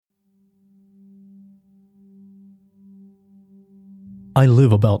I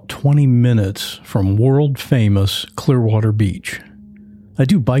live about 20 minutes from world-famous Clearwater Beach. I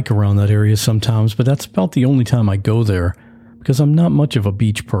do bike around that area sometimes, but that's about the only time I go there because I'm not much of a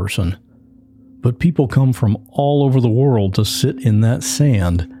beach person. But people come from all over the world to sit in that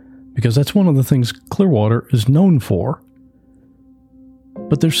sand because that's one of the things Clearwater is known for.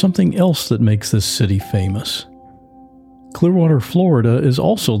 But there's something else that makes this city famous. Clearwater, Florida is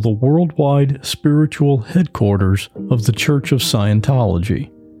also the worldwide spiritual headquarters of the Church of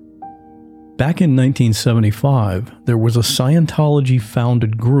Scientology. Back in 1975, there was a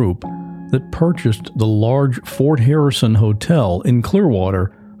Scientology-founded group that purchased the large Fort Harrison Hotel in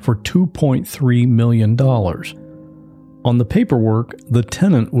Clearwater for $2.3 million. On the paperwork, the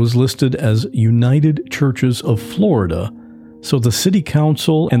tenant was listed as United Churches of Florida, so the city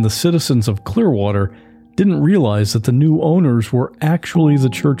council and the citizens of Clearwater didn't realize that the new owners were actually the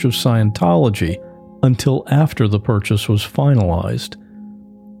Church of Scientology until after the purchase was finalized.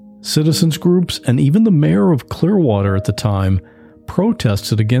 Citizens groups and even the mayor of Clearwater at the time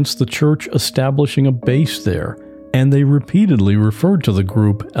protested against the church establishing a base there, and they repeatedly referred to the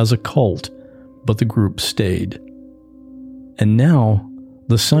group as a cult, but the group stayed. And now,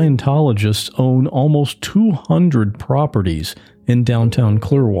 the Scientologists own almost 200 properties in downtown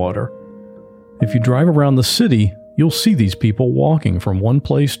Clearwater. If you drive around the city, you'll see these people walking from one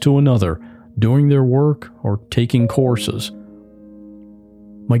place to another, doing their work or taking courses.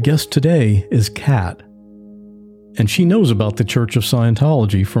 My guest today is Kat, and she knows about the Church of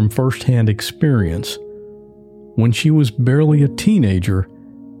Scientology from first-hand experience. When she was barely a teenager,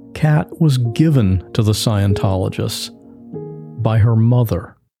 Kat was given to the Scientologists by her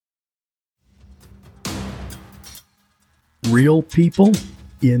mother. Real people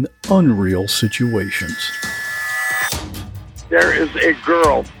in unreal situations. There is a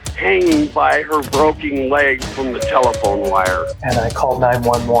girl hanging by her broken leg from the telephone wire. And I called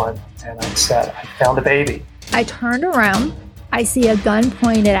 911 and I said, I found a baby. I turned around. I see a gun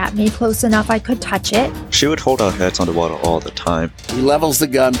pointed at me close enough I could touch it. She would hold our heads underwater all the time. He levels the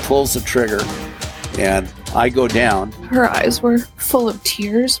gun, pulls the trigger, and I go down. Her eyes were full of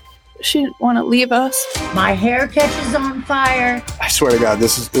tears. She didn't want to leave us. My hair catches on fire. I swear to God,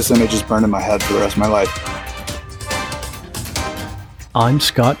 this image is burned in my head for the rest of my life. I'm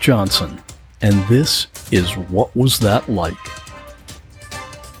Scott Johnson, and this is What Was That Like?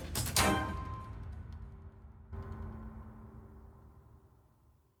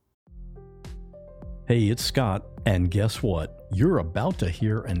 Hey, it's Scott, and guess what? You're about to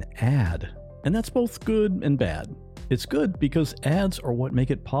hear an ad, and that's both good and bad. It's good because ads are what make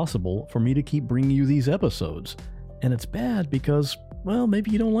it possible for me to keep bringing you these episodes. And it's bad because, well,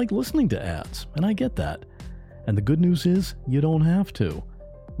 maybe you don't like listening to ads, and I get that. And the good news is, you don't have to.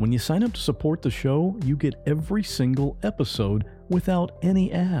 When you sign up to support the show, you get every single episode without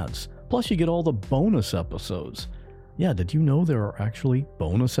any ads. Plus, you get all the bonus episodes. Yeah, did you know there are actually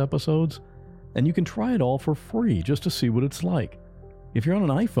bonus episodes? And you can try it all for free just to see what it's like. If you're on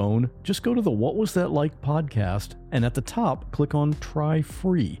an iPhone, just go to the What Was That Like podcast, and at the top, click on Try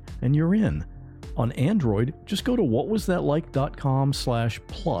Free, and you're in. On Android, just go to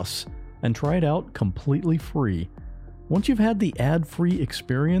whatwasthatlike.com/plus and try it out completely free. Once you've had the ad-free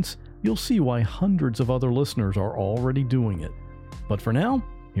experience, you'll see why hundreds of other listeners are already doing it. But for now,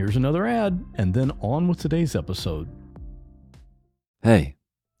 here's another ad, and then on with today's episode. Hey,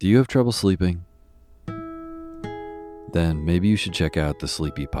 do you have trouble sleeping? Then maybe you should check out the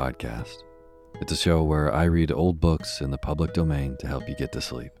Sleepy Podcast. It's a show where I read old books in the public domain to help you get to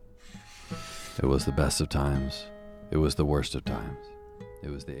sleep. It was the best of times. It was the worst of times. It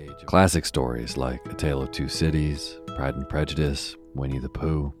was the age of classic stories like A Tale of Two Cities, Pride and Prejudice, Winnie the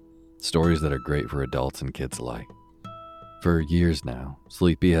Pooh. Stories that are great for adults and kids alike. For years now,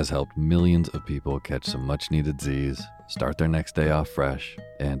 Sleepy has helped millions of people catch some much-needed Z's, start their next day off fresh,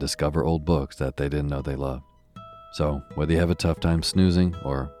 and discover old books that they didn't know they loved. So, whether you have a tough time snoozing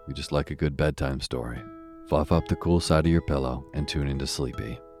or you just like a good bedtime story, fluff up the cool side of your pillow and tune into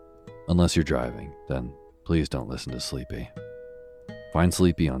Sleepy. Unless you're driving, then please don't listen to Sleepy. Find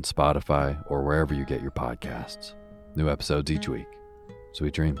Sleepy on Spotify or wherever you get your podcasts. New episodes each week.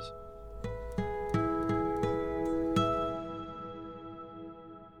 Sweet dreams.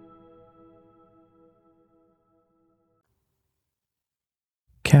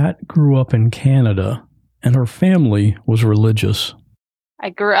 Kat grew up in Canada, and her family was religious. I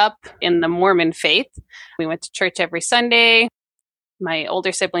grew up in the Mormon faith. We went to church every Sunday. My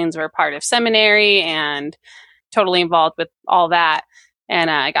older siblings were part of seminary and totally involved with all that.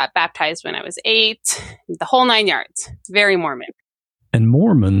 And I got baptized when I was 8, the whole 9 yards. It's very Mormon. And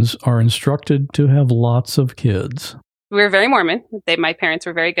Mormons are instructed to have lots of kids. We were very Mormon. My parents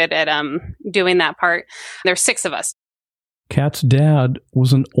were very good at doing that part. There's 6 of us. Kat's dad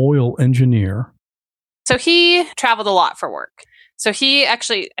was an oil engineer. So he traveled a lot for work. So he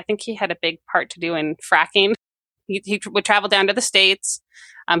actually, I think he had a big part to do in fracking. He would travel down to the States.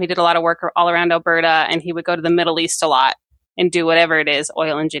 He did a lot of work all around Alberta, and he would go to the Middle East a lot and do whatever it is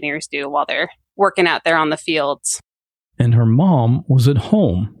oil engineers do while they're working out there on the fields. And her mom was at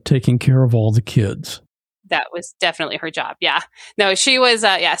home taking care of all the kids. That was definitely her job. Yeah. No, she was,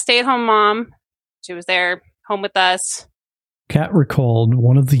 stay-at-home mom. She was there home with us. Kat recalled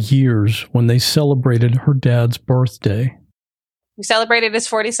one of the years when they celebrated her dad's birthday. We celebrated his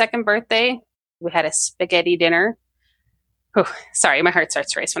 42nd birthday. We had a spaghetti dinner. Oh, sorry, my heart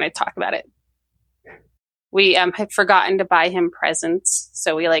starts to race when I talk about it. We had forgotten to buy him presents.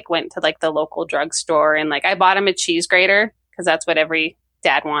 So we went to the local drugstore and I bought him a cheese grater because that's what every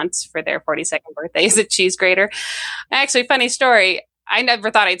dad wants for their 42nd birthday is a cheese grater. Actually, funny story. I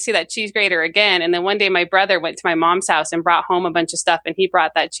never thought I'd see that cheese grater again. And then one day my brother went to my mom's house and brought home a bunch of stuff, and he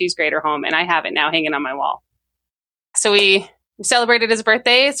brought that cheese grater home, and I have it now hanging on my wall. So we celebrated his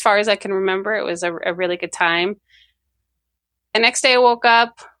birthday as far as I can remember. It was a really good time. The next day I woke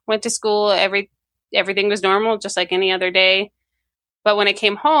up, went to school. Everything was normal, just like any other day. But when I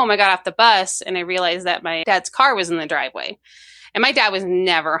came home, I got off the bus and I realized that my dad's car was in the driveway. And my dad was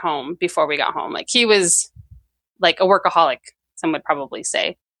never home before we got home. He was a workaholic, some would probably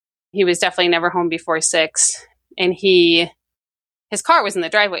say. He was definitely never home before 6. And his car was in the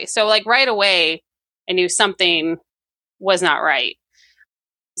driveway. So right away, I knew something was not right.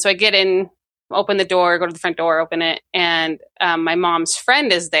 So I get in, open the door, go to the front door, open it. And my mom's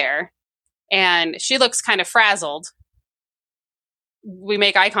friend is there. And she looks kind of frazzled. We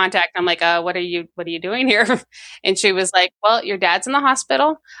make eye contact. I'm like, what are you doing here? And she was like, well, your dad's in the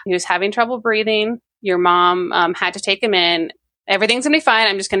hospital. He was having trouble breathing. Your mom had to take him in. Everything's going to be fine.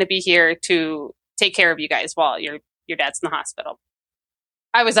 I'm just going to be here to take care of you guys while your dad's in the hospital.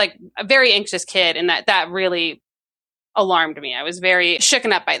 I was a very anxious kid, and that really alarmed me. I was very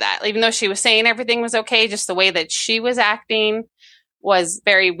shooken up by that. Even though she was saying everything was okay, just the way that she was acting was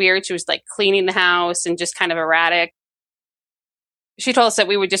very weird. She was cleaning the house and just kind of erratic. She told us that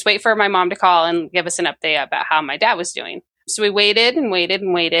we would just wait for my mom to call and give us an update about how my dad was doing. So we waited and waited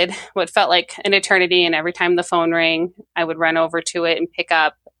and waited, what felt like an eternity. And every time the phone rang, I would run over to it and pick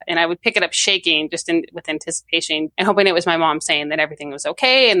up. And I would pick it up shaking just with anticipation and hoping it was my mom saying that everything was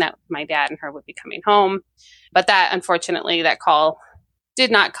okay and that my dad and her would be coming home. But unfortunately, that call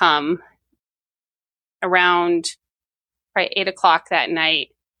did not come. Around probably 8 o'clock that night,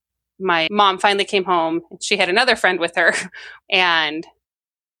 my mom finally came home. She had another friend with her, and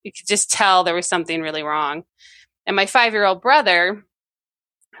you could just tell there was something really wrong. And my 5-year-old brother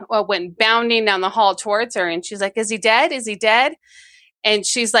went bounding down the hall towards her, and she's like, "Is he dead? Is he dead?" And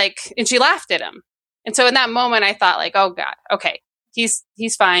she's like, and she laughed at him. And so in that moment, I thought oh God, okay, he's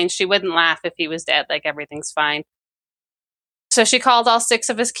fine. She wouldn't laugh if he was dead. Everything's fine. So she called all 6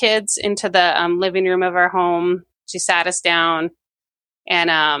 of his kids into the living room of our home. She sat us down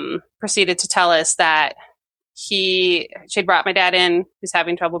and proceeded to tell us that she'd brought my dad in, who's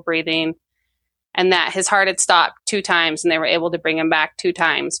having trouble breathing, and that his heart had stopped 2 times, and they were able to bring him back 2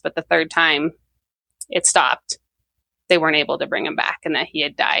 times. But the 3rd time it stopped, they weren't able to bring him back, and that he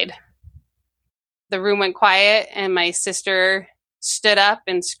had died. The room went quiet, and my sister stood up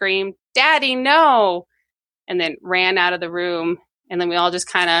and screamed, "Daddy, no!" and then ran out of the room. And then we all just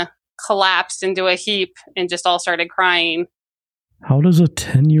kind of collapsed into a heap and just all started crying. How does a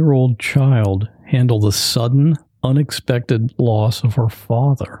 10-year-old child handle the sudden, unexpected loss of her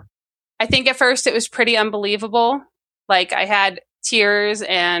father? I think at first it was pretty unbelievable. I had tears,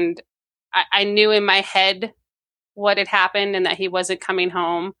 and I knew in my head what had happened and that he wasn't coming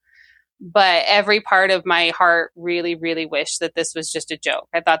home. But every part of my heart really, really wished that this was just a joke.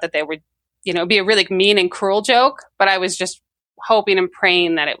 I thought that they would, be a really mean and cruel joke, but I was just hoping and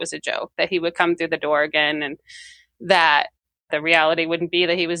praying that it was a joke, that he would come through the door again and that the reality wouldn't be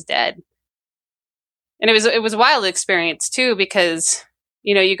that he was dead. And it was a wild experience too, because,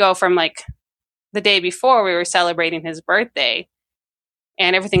 you go from the day before we were celebrating his birthday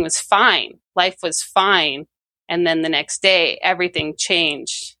and everything was fine. Life was fine. And then the next day, everything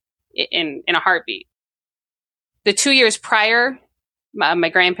changed in a heartbeat. The 2 years prior, my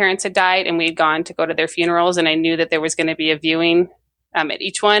grandparents had died, and we had gone to go to their funerals, and I knew that there was going to be a viewing at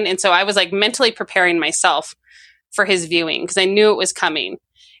each one. And so I was mentally preparing myself for his viewing because I knew it was coming.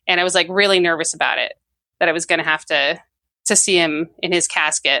 And I was really nervous about it, that I was going to have to see him in his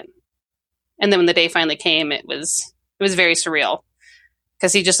casket. And then when the day finally came, it was very surreal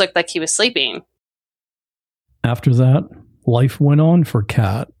because he just looked like he was sleeping. After that, life went on for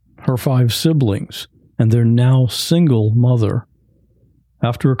Kat, her 5 siblings, and their now single mother.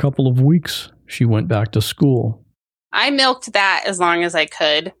 After a couple of weeks, she went back to school. I milked that as long as I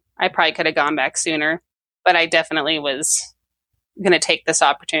could. I probably could have gone back sooner, but I definitely was going to take this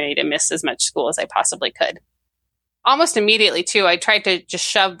opportunity to miss as much school as I possibly could. Almost immediately, too, I tried to just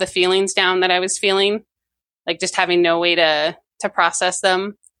shove the feelings down that I was feeling, like just having no way to process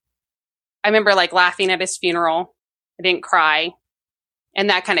them. I remember like laughing at his funeral. I didn't cry.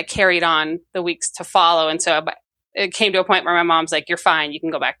 And that kind of carried on the weeks to follow. And so it came to a point where my mom's like, "You're fine. You can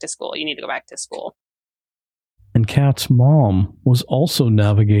go back to school. You need to go back to school." And Kat's mom was also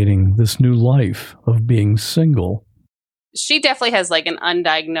navigating this new life of being single. She definitely has like an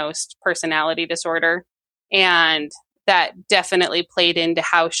undiagnosed personality disorder. And that definitely played into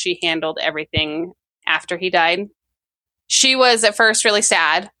how she handled everything after he died. She was at first really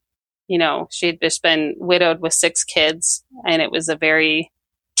sad. You know, she had just been widowed with 6 kids, and it was a very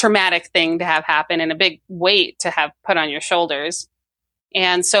traumatic thing to have happen and a big weight to have put on your shoulders.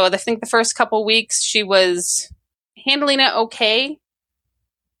 And so I think the first couple weeks she was handling it okay.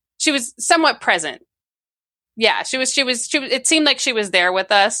 She was somewhat present. Yeah, she was, it seemed like she was there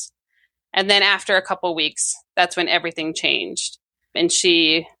with us. And then after a couple weeks, that's when everything changed. And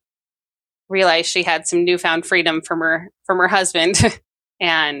she realized she had some newfound freedom from her husband.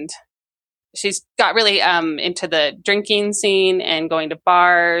 And she's got really into the drinking scene and going to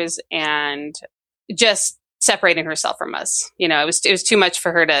bars and just separating herself from us. You know, it was too much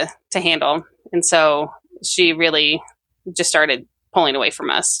for her to handle. And so she really just started pulling away from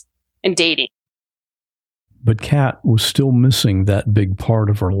us and dating. But Kat was still missing that big part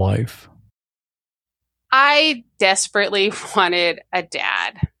of her life. I desperately wanted a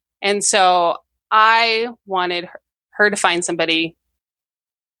dad. And so I wanted her to find somebody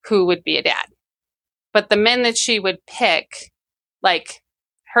who would be a dad. But the men that she would pick, like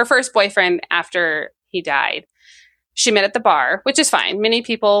her first boyfriend after he died, she met at the bar, which is fine. Many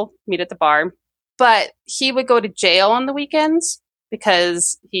people meet at the bar. But he would go to jail on the weekends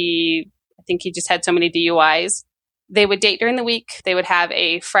because I think he just had so many DUIs. They would date during the week. They would have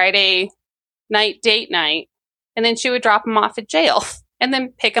a Friday night date night, and then she would drop him off at jail and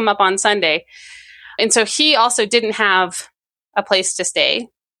then pick him up on Sunday. And so he also didn't have a place to stay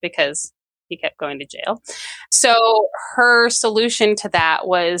because he kept going to jail. So her solution to that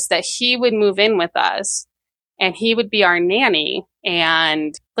was that he would move in with us and he would be our nanny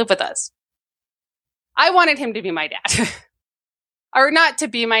and live with us. I wanted him to be my dad. Or not to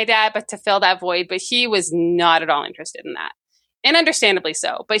be my dad, but to fill that void. But he was not at all interested in that. And understandably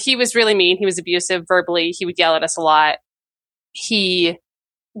so. But he was really mean. He was abusive verbally. He would yell at us a lot. He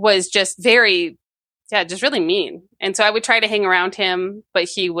was just just really mean. And so I would try to hang around him, but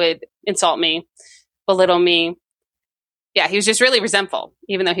he would insult me, belittle me. Yeah, he was just really resentful,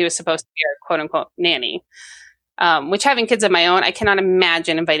 even though he was supposed to be our quote unquote nanny. Which, having kids of my own, I cannot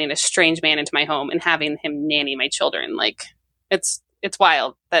imagine inviting a strange man into my home and having him nanny my children. Like, it's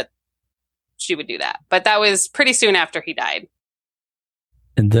wild that she would do that. But that was pretty soon after he died.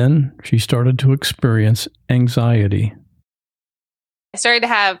 And then she started to experience anxiety. I started to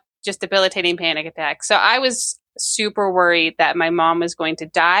have just debilitating panic attacks. So I was super worried that my mom was going to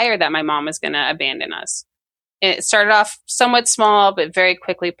die or that my mom was going to abandon us. It started off somewhat small, but very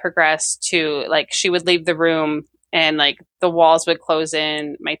quickly progressed to like she would leave the room and like the walls would close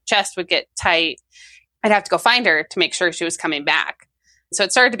in, my chest would get tight. I'd have to go find her to make sure she was coming back. So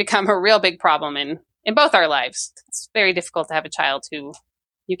it started to become a real big problem in both our lives. It's very difficult to have a child who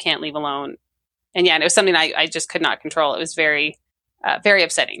you can't leave alone. And yeah, it was something I just could not control. It was very, very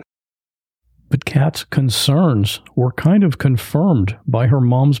upsetting. But Kat's concerns were kind of confirmed by her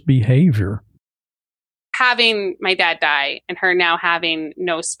mom's behavior. Having my dad die and her now having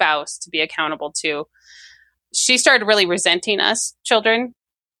no spouse to be accountable to, she started really resenting us children.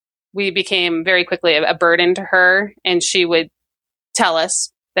 We became very quickly a burden to her, and she would tell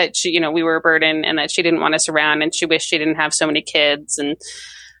us that we were a burden and that she didn't want us around and she wished she didn't have so many kids. And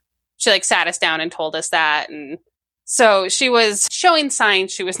she like sat us down and told us that. And so she was showing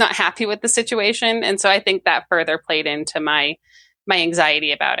signs she was not happy with the situation. And so I think that further played into my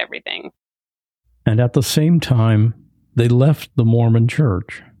anxiety about everything. And at the same time, they left the Mormon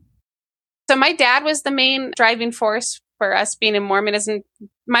church. So my dad was the main driving force for us being in Mormonism.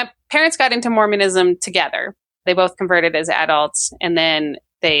 My parents got into Mormonism together. They both converted as adults, and then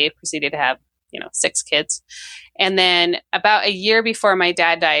they proceeded to have, 6 kids. And then about a year before my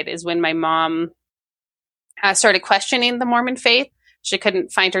dad died is when my mom started questioning the Mormon faith. She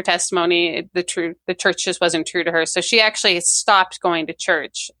couldn't find her testimony. The church just wasn't true to her. So she actually stopped going to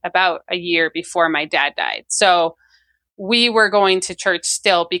church about a year before my dad died. So we were going to church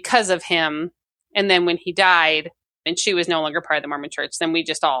still because of him. And then when he died and she was no longer part of the Mormon church, then we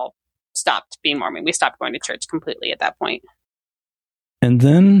just all stopped being Mormon. We stopped going to church completely at that point. And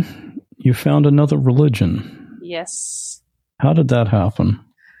then you found another religion. Yes. How did that happen?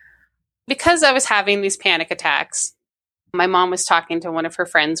 Because I was having these panic attacks, my mom was talking to one of her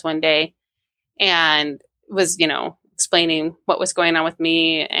friends one day and was, explaining what was going on with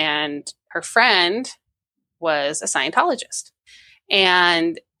me. And her friend was a Scientologist.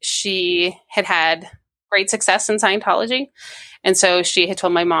 And she had had great success in Scientology. And so she had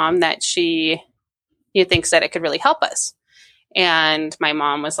told my mom that she thinks that it could really help us. And my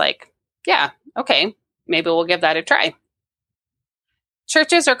mom was like, yeah, okay, maybe we'll give that a try.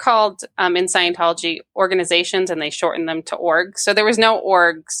 Churches are called in Scientology organizations, and they shorten them to orgs. So there was no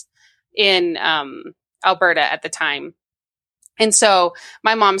orgs in Alberta at the time. And so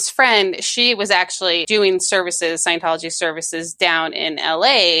my mom's friend, she was actually doing Scientology services down in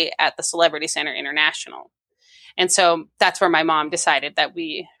LA at the Celebrity Center International. And so that's where my mom decided that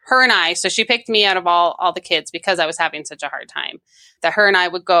so she picked me out of all the kids because I was having such a hard time, that her and I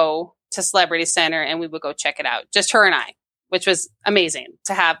would go to Celebrity Center and we would go check it out. Just her and I, which was amazing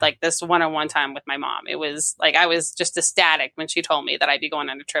to have like this one-on-one time with my mom. It was like, I was just ecstatic when she told me that I'd be going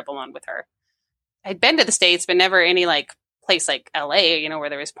on a trip alone with her. I'd been to the States, but never any like place like LA, where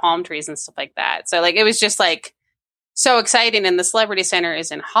there was palm trees and stuff like that. So like, it was just like so exciting. And the Celebrity Center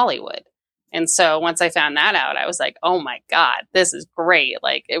is in Hollywood. And so once I found that out, I was like, oh my God, this is great.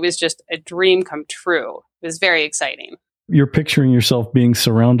 Like, it was just a dream come true. It was very exciting. You're picturing yourself being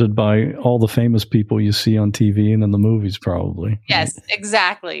surrounded by all the famous people you see on TV and in the movies, probably. Yes,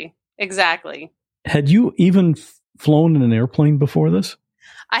 exactly. Exactly. Had you even flown in an airplane before this?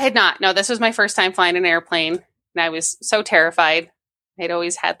 I had not. No, this was my first time flying an airplane. And I was so terrified. I'd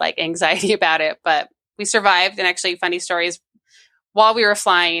always had like anxiety about it, but we survived. And actually, funny stories, while we were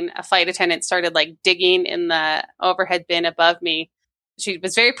flying, a flight attendant started like digging in the overhead bin above me. She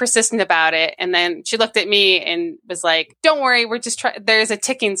was very persistent about it. And then she looked at me and was like, don't worry, we're just there's a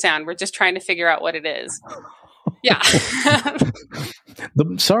ticking sound. We're just trying to figure out what it is. Yeah.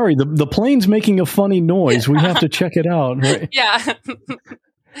 The plane's making a funny noise. We have to check it out. Right? Yeah.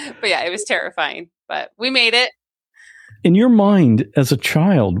 But yeah, it was terrifying, but we made it. In your mind as a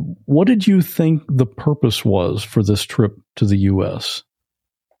child, what did you think the purpose was for this trip to the U.S.?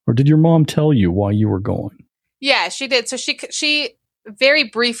 Or did your mom tell you why you were going? Yeah, she did. So she very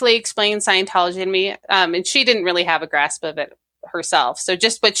briefly explained Scientology to me, and she didn't really have a grasp of it herself. So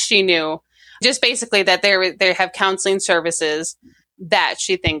just what she knew, just basically that they have counseling services that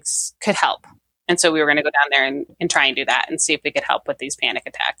she thinks could help. And so we were going to go down there and try and do that and see if we could help with these panic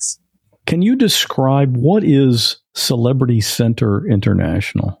attacks. Can you describe what is Celebrity Center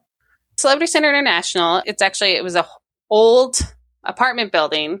International? Celebrity Center International, it was an old apartment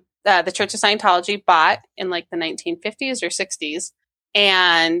building the Church of Scientology bought in like the 1950s or 60s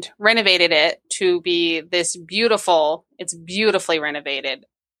and renovated it to be it's beautifully renovated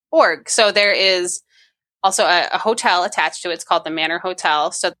org. So there is also a hotel attached to it. It's called the Manor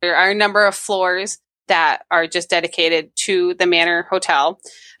Hotel. So there are a number of floors that are just dedicated to the Manor Hotel.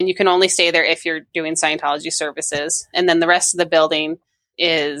 And you can only stay there if you're doing Scientology services. And then the rest of the building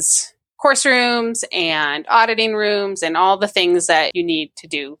is course rooms and auditing rooms and all the things that you need to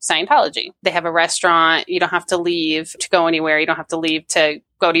do Scientology. They have a restaurant. You don't have to leave to go anywhere. You don't have to leave to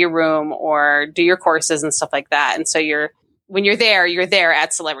go to your room or do your courses and stuff like that. And so when you're there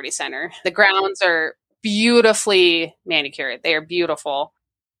at Celebrity Center. The grounds are beautifully manicured. They are beautiful.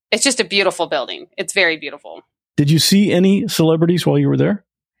 It's just a beautiful building. It's very beautiful. Did you see any celebrities while you were there?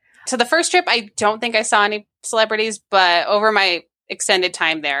 So the first trip, I don't think I saw any celebrities, but over my extended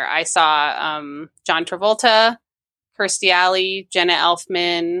time there, I saw John Travolta, Kirstie Alley, Jenna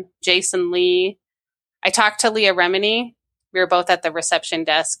Elfman, Jason Lee. I talked to Leah Remini. We were both at the reception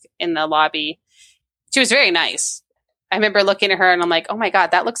desk in the lobby. She was very nice. I remember looking at her and I'm like, oh my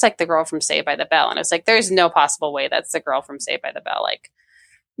God, that looks like the girl from Saved by the Bell. And I was like, there's no possible way that's the girl from Saved by the Bell. Like,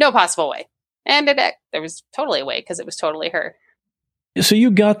 no possible way. And there was totally a way because it was totally her. So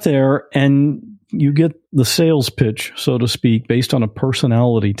you got there and you get the sales pitch, so to speak, based on a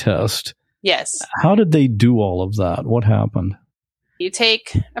personality test. Yes. How did they do all of that? What happened? You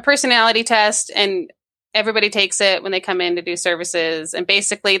take a personality test and everybody takes it when they come in to do services. And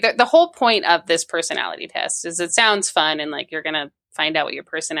basically the whole point of this personality test is it sounds fun and like you're going to find out what your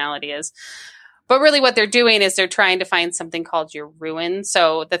personality is. But really what they're doing is they're trying to find something called your ruin.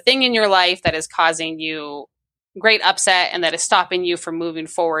 So the thing in your life that is causing you great upset and that is stopping you from moving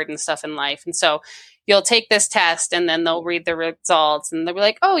forward and stuff in life. And so you'll take this test and then they'll read the results and they'll be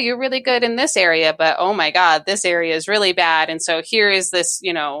like, oh, you're really good in this area, but oh my God, this area is really bad. And so here is this,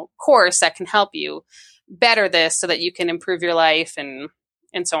 course that can help you better this so that you can improve your life and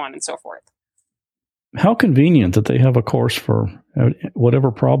so on and so forth. How convenient that they have a course for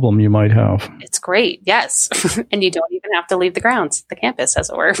whatever problem you might have. It's great. Yes. And you don't even have to leave the grounds, the campus, as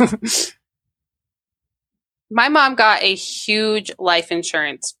it were. My mom got a huge life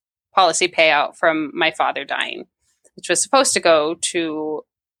insurance policy payout from my father dying, which was supposed to go to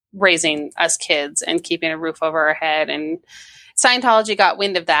raising us kids and keeping a roof over our head. And Scientology got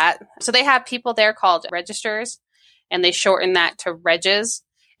wind of that. So they have people there called registers, and they shorten that to regs.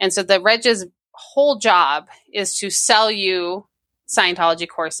 And so the regs' whole job is to sell you Scientology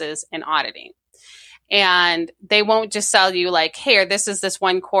courses and auditing. And they won't just sell you like, here, this is this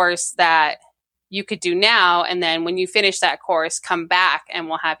one course that you could do now. And then when you finish that course, come back and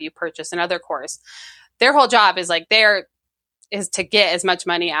we'll have you purchase another course. Their whole job is to get as much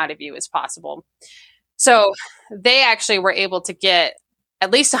money out of you as possible. So they actually were able to get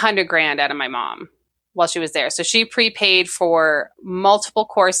at least $100,000 out of my mom while she was there. So she prepaid for multiple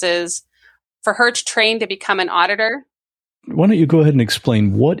courses for her to train to become an auditor. Why don't you go ahead and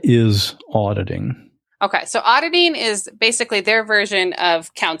explain what is auditing? Okay. So auditing is basically their version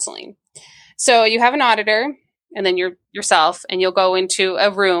of counseling. So you have an auditor and then you're yourself, and you'll go into a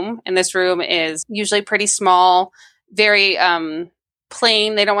room, and this room is usually pretty small, very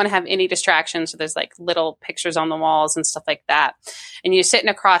plain. They don't want to have any distractions. So there's like little pictures on the walls and stuff like that. And you're sitting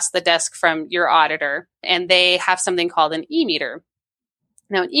across the desk from your auditor, and they have something called an e-meter.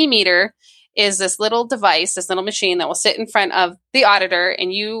 Now, an e-meter is this little device, this little machine that will sit in front of the auditor,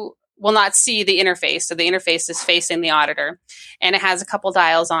 and you will not see the interface. So the interface is facing the auditor, and it has a couple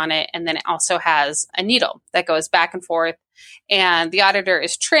dials on it. And then it also has a needle that goes back and forth. And the auditor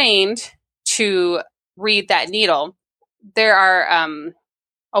is trained to read that needle. There are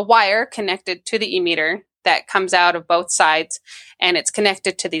a wire connected to the e-meter that comes out of both sides, and it's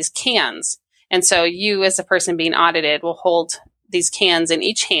connected to these cans. And so you, as the person being audited, will hold these cans in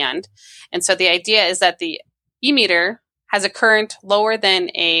each hand. And so the idea is that the e-meter has a current lower than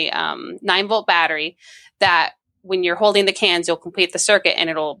a 9-volt battery, that when you're holding the cans, you'll complete the circuit and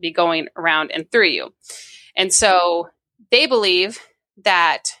it'll be going around and through you. And so they believe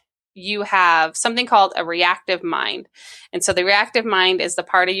that you have something called a reactive mind. And so the reactive mind is the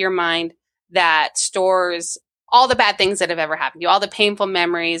part of your mind that stores all the bad things that have ever happened to you, all the painful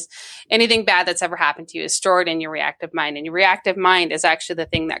memories, anything bad that's ever happened to you is stored in your reactive mind. And your reactive mind is actually the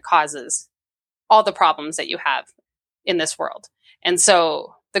thing that causes all the problems that you have in this world. And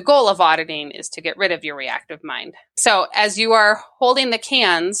so the goal of auditing is to get rid of your reactive mind. So as you are holding the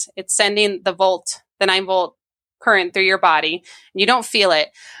cans, it's sending the 9-volt current through your body. You don't feel it.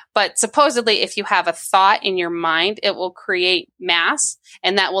 But supposedly, if you have a thought in your mind, it will create mass,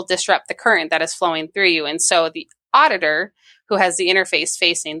 and that will disrupt the current that is flowing through you. And so the auditor, who has the interface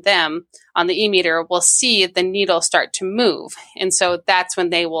facing them on the e-meter, will see the needle start to move. And so that's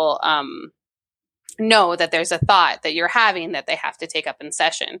when they will know that there's a thought that you're having that they have to take up in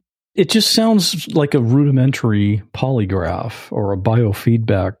session. It just sounds like a rudimentary polygraph or a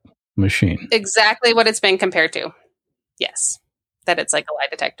biofeedback machine. Exactly what it's been compared to. Yes. That it's like a lie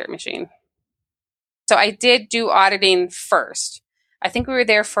detector machine. So I did do auditing first. I think we were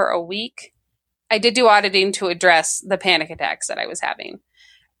there for a week. I did do auditing to address the panic attacks that I was having.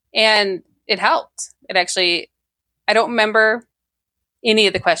 And it helped. It actually, I don't remember any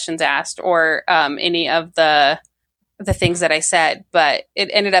of the questions asked or any of the things that I said, but it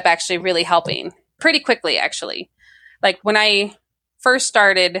ended up actually really helping pretty quickly, actually. Like when I first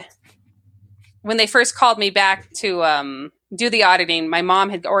started, when they first called me back to do the auditing, my mom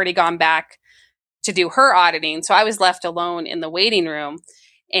had already gone back to do her auditing. So I was left alone in the waiting room,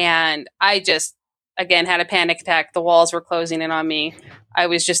 and I just, again, had a panic attack. The walls were closing in on me. I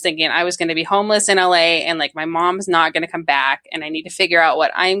was just thinking I was going to be homeless in LA, and like my mom's not going to come back, and I need to figure out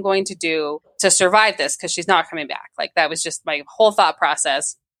what I'm going to do to survive this because she's not coming back. Like that was just my whole thought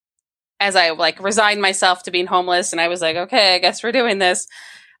process as I like resigned myself to being homeless. And I was like, okay, I guess we're doing this.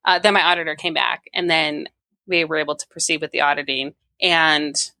 Then my auditor came back, and then we were able to proceed with the auditing,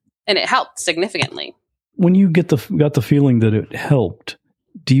 and it helped significantly. When you got the feeling that it helped,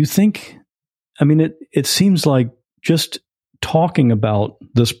 do you think, I mean, it seems like just talking about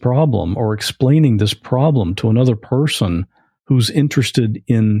this problem or explaining this problem to another person who's interested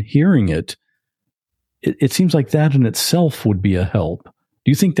in hearing it seems like that in itself would be a help.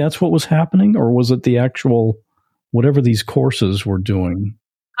 Do you think that's what was happening, or was it the actual, whatever these courses were doing?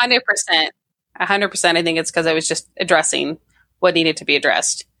 100%. 100%. I think it's because I was just addressing what needed to be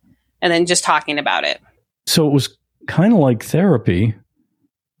addressed and then just talking about it. So it was kind of like therapy,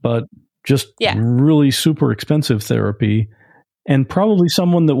 but just really super expensive therapy, and probably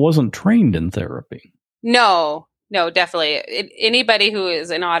someone that wasn't trained in therapy. No, definitely. Anybody who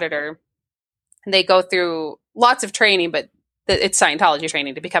is an auditor, they go through lots of training, but it's Scientology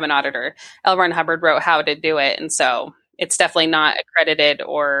training to become an auditor. L. Ron Hubbard wrote how to do it. And so it's definitely not accredited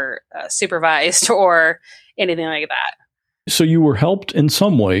or supervised or anything like that. So you were helped in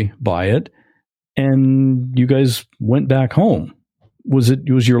some way by it, and you guys went back home.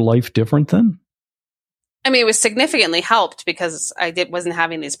 Was your life different then? I mean, it was significantly helped because I wasn't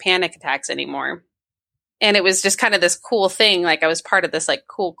having these panic attacks anymore. And it was just kind of this cool thing. Like I was part of this like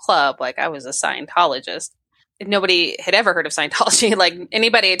cool club. Like I was a Scientologist. Nobody had ever heard of Scientology. Like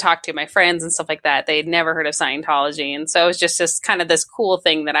anybody I talked to, my friends and stuff like that, they'd never heard of Scientology. And so it was just this kind of this cool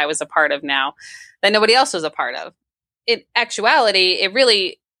thing that I was a part of now that nobody else was a part of. In actuality, it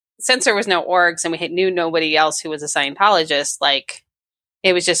really, since there was no orgs and we knew nobody else who was a Scientologist, like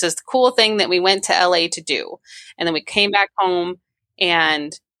it was just this cool thing that we went to LA to do. And then we came back home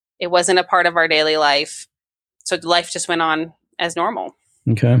and it wasn't a part of our daily life. So life just went on as normal.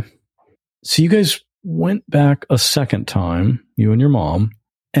 Okay. So you guys went back a second time, you and your mom,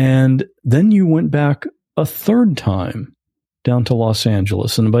 and then you went back a third time down to Los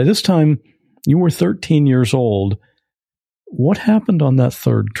Angeles. And by this time, you were 13 years old. What happened on that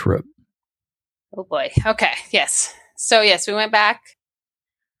third trip? Oh boy. Okay. Yes. So yes, we went back.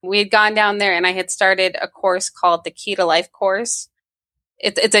 We had gone down there and I had started a course called the Key to Life course.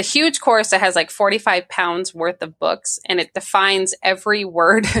 It's a huge course that has like 45 pounds worth of books, and it defines every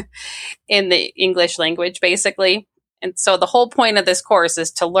word in the English language, basically. And so the whole point of this course is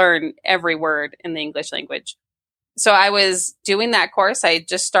to learn every word in the English language. So I was doing that course. I had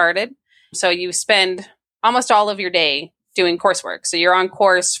just started. So you spend almost all of your day doing coursework. So you're on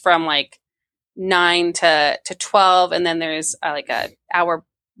course from like 9 to 12, and then there's like a hour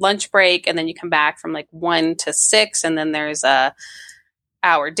lunch break, and then you come back from like 1 to 6, and then there's a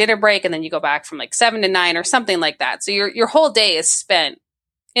hour dinner break, and then you go back from like 7 to 9 or something like that. So your whole day is spent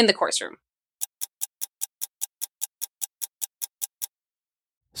in the course room.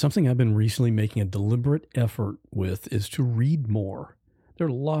 Something I've been recently making a deliberate effort with is to read more. There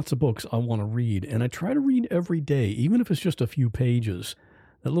are lots of books I want to read, and I try to read every day, even if it's just a few pages.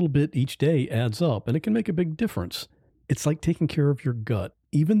 That little bit each day adds up, and it can make a big difference. It's like taking care of your gut.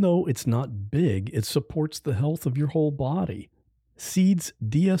 Even though it's not big, it supports the health of your whole body. Seed's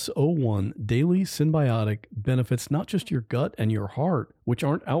DS-01 Daily Synbiotic benefits not just your gut and your heart, which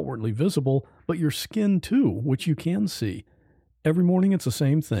aren't outwardly visible, but your skin too, which you can see. Every morning it's the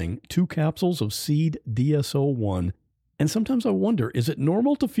same thing, 2 capsules of Seed DS-01. And sometimes I wonder, is it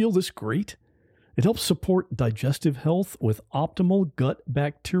normal to feel this great? It helps support digestive health with optimal gut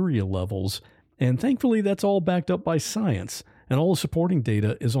bacteria levels. And thankfully that's all backed up by science, and all the supporting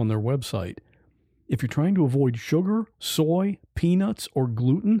data is on their website. If you're trying to avoid sugar, soy, peanuts, or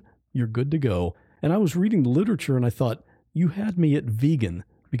gluten, you're good to go. And I was reading the literature and I thought, you had me at vegan,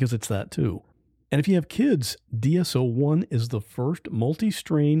 because it's that too. And if you have kids, DS-01 is the first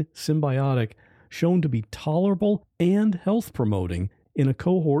multi-strain symbiotic shown to be tolerable and health-promoting in a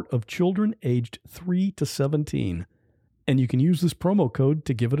cohort of children aged 3 to 17. And you can use this promo code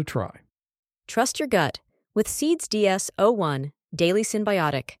to give it a try. Trust your gut with Seed's DS-01 Daily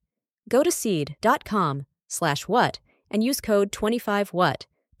Synbiotic. Go to seed.com/what and use code 25what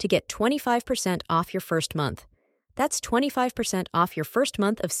to get 25% off your first month. That's 25% off your first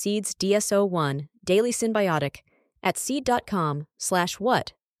month of Seed's DS-01 Daily Synbiotic at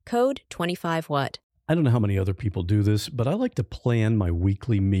seed.com/what, code 25what. I don't know how many other people do this, but I like to plan my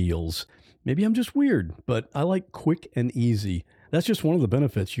weekly meals. Maybe I'm just weird, but I like quick and easy. That's just one of the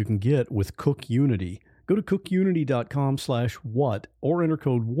benefits you can get with Cook Unity. Go to cookunity.com/what or enter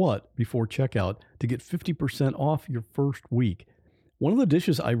code WHAT before checkout to get 50% off your first week. One of the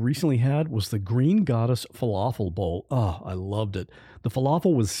dishes I recently had was the Green Goddess Falafel Bowl. Oh, I loved it. The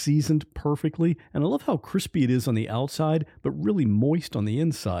falafel was seasoned perfectly, and I love how crispy it is on the outside, but really moist on the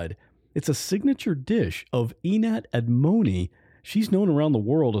inside. It's a signature dish of Einat Admoni. She's known around the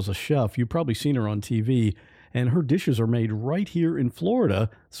world as a chef. You've probably seen her on TV. And her dishes are made right here in Florida,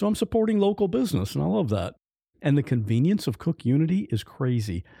 so I'm supporting local business, and I love that. And the convenience of Cook Unity is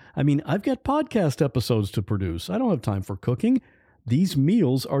crazy. I mean, I've got podcast episodes to produce. I don't have time for cooking. These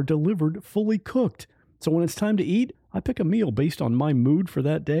meals are delivered fully cooked. So when it's time to eat, I pick a meal based on my mood for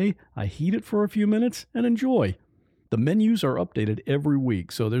that day, I heat it for a few minutes, and enjoy. The menus are updated every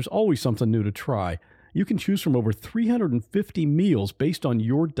week, so there's always something new to try. You can choose from over 350 meals based on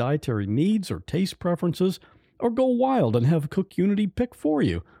your dietary needs or taste preferences, or go wild and have CookUnity pick for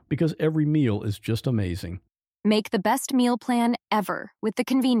you, because every meal is just amazing. Make the best meal plan ever with the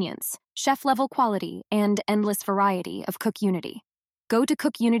convenience, chef-level quality, and endless variety of CookUnity. Go to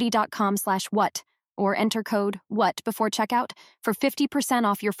cookunity.com/what or enter code WHAT before checkout for 50%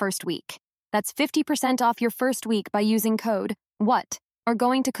 off your first week. That's 50% off your first week by using code WHAT or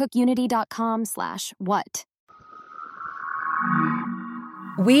going to cookunity.com/what.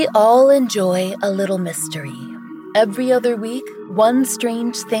 We all enjoy a little mystery. Every other week, One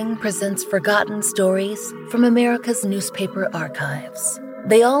Strange Thing presents forgotten stories from America's newspaper archives.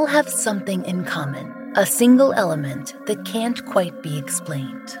 They all have something in common, a single element that can't quite be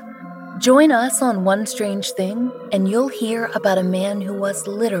explained. Join us on One Strange Thing, and you'll hear about a man who was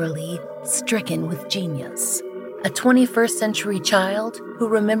literally stricken with genius. A 21st century child who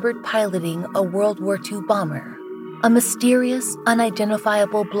remembered piloting a World War II bomber. A mysterious,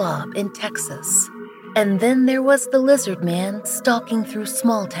 unidentifiable blob in Texas. And then there was the lizard man stalking through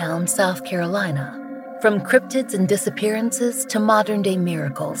small-town South Carolina. From cryptids and disappearances to modern-day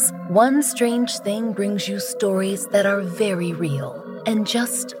miracles, One Strange Thing brings you stories that are very real and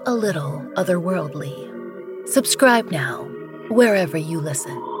just a little otherworldly. Subscribe now, wherever you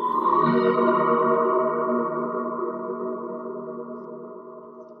listen.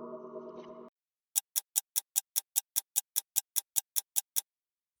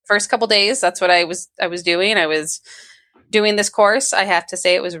 First couple days, that's what I was doing. I was doing this course. I have to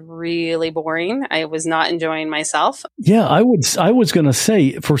say it was really boring. I was not enjoying myself. Yeah, I was going to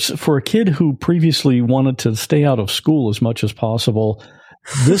say, for a kid who previously wanted to stay out of school as much as possible,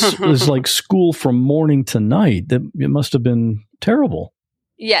 this was like school from morning to night. It must have been terrible.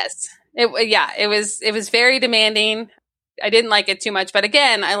 Yes. It was very demanding. I didn't like it too much, but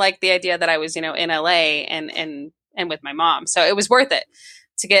again, I liked the idea that I was, in LA and with my mom. So it was worth it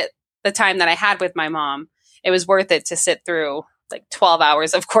to get the time that I had with my mom. It was worth it to sit through like 12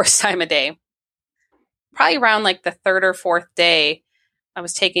 hours of course time a day. Probably around like the third or fourth day, I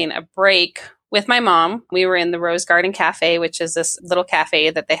was taking a break with my mom. We were in the Rose Garden Cafe, which is this little cafe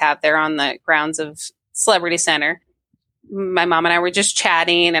that they have there on the grounds of Celebrity Center. My mom and I were just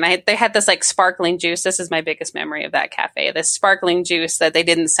chatting, and they had this like sparkling juice. This is my biggest memory of that cafe, this sparkling juice that they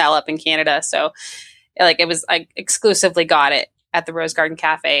didn't sell up in Canada. So I exclusively got it at the Rose Garden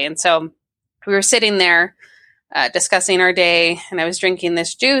Cafe. And so we were sitting there discussing our day, and I was drinking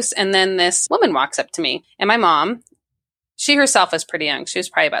this juice, and then this woman walks up to me. And my mom, she herself was pretty young. She was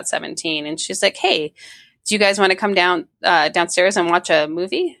probably about 17. And she's like, "Hey, do you guys want to come downstairs and watch a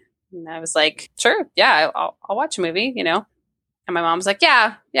movie?" And I was like, "Sure. Yeah, I'll watch a movie, And my mom was like,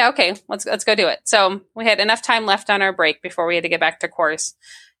 yeah, okay, let's go do it." So we had enough time left on our break before we had to get back to course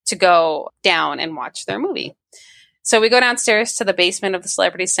to go down and watch their movie. So we go downstairs to the basement of the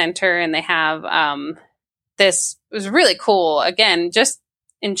Celebrity Center, and they have this. It was really cool. Again, just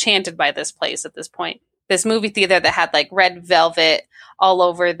enchanted by this place at this point. This movie theater that had like red velvet all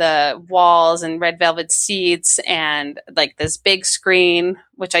over the walls and red velvet seats, and like this big screen,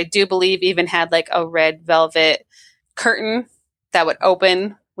 which I do believe even had like a red velvet curtain that would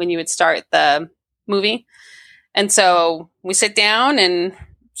open when you would start the movie. And so we sit down, and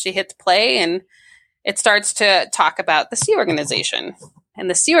she hits play, and it starts to talk about the Sea Organization. And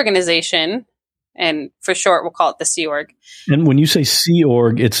the Sea Organization, and for short, we'll call it the Sea Org. And when you say Sea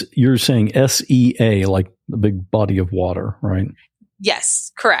Org, you're saying SEA, like the big body of water, right?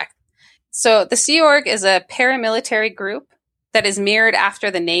 Yes, correct. So the Sea Org is a paramilitary group that is mirrored after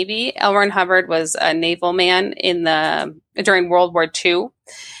the Navy. L. Ron Hubbard was a naval man during World War II.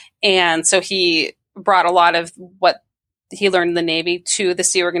 And so he brought a lot of what he learned in the Navy to the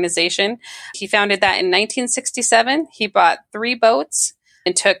Sea Organization. He founded that in 1967. He bought 3 boats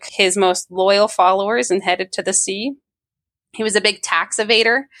and took his most loyal followers and headed to the sea. He was a big tax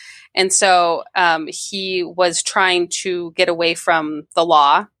evader. And so he was trying to get away from the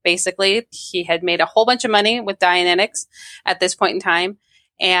law, basically. He had made a whole bunch of money with Dianetics at this point in time.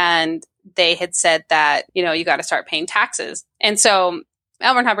 And they had said that, you got to start paying taxes. And so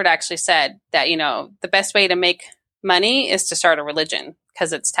L. Ron Hubbard actually said that, the best way to make money is to start a religion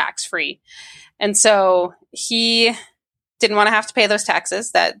because it's tax-free. And so he didn't want to have to pay those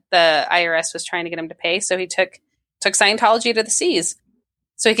taxes that the IRS was trying to get him to pay. So he took Scientology to the seas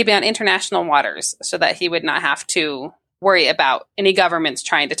so he could be on international waters, so that he would not have to worry about any governments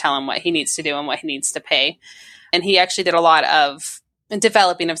trying to tell him what he needs to do and what he needs to pay. And he actually did a lot of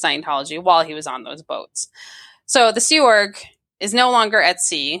developing of Scientology while he was on those boats. So the Sea Org is no longer at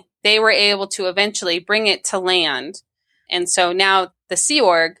sea. They were able to eventually bring it to land. And so now the Sea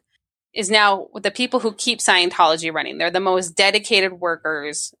Org is now the people who keep Scientology running. They're the most dedicated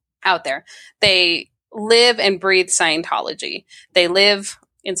workers out there. They live and breathe Scientology. They live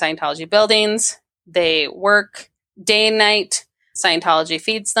in Scientology buildings. They work day and night. Scientology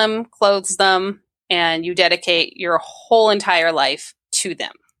feeds them, clothes them, and you dedicate your whole entire life to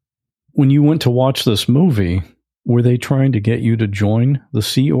them. When you went to watch this movie, were they trying to get you to join the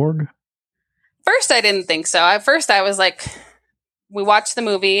Sea Org? First, I didn't think so. At first, I was like, we watched the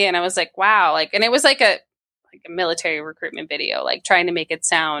movie and I was like, wow. And it was like a military recruitment video, trying to make it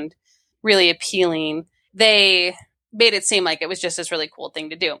sound really appealing. They made it seem like it was just this really cool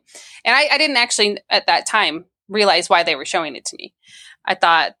thing to do. And I didn't actually at that time realize why they were showing it to me. I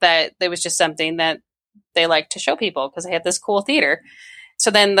thought that it was just something that they liked to show people because they had this cool theater.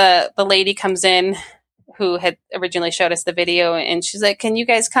 So then the lady comes in who had originally showed us the video, and she's like, can you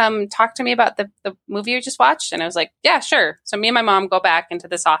guys come talk to me about the movie you just watched? And I was like, yeah, sure. So me and my mom go back into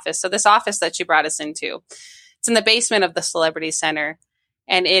this office. So this office that she brought us into, it's in the basement of the Celebrity Center.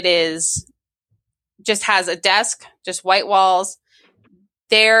 And it just has a desk, just white walls.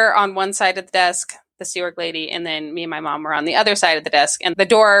 There on one side of the desk, the Sea Org lady, and then me and my mom were on the other side of the desk, and the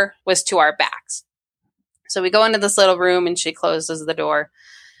door was to our backs. So we go into this little room and she closes the door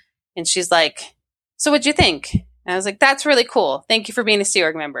and she's like, so what'd you think? And I was like, that's really cool. Thank you for being a Sea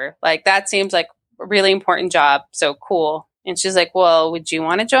Org member. That seems like a really important job. So cool. And she's like, well, would you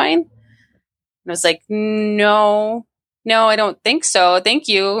want to join? And I was like, no, I don't think so. Thank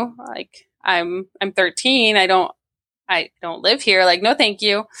you. I'm 13. I don't live here. No, thank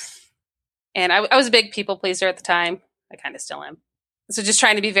you. And I was a big people pleaser at the time. I kind of still am. So just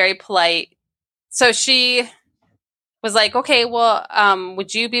trying to be very polite. So she was like, okay, well,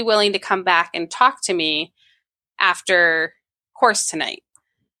 would you be willing to come back and talk to me after course tonight?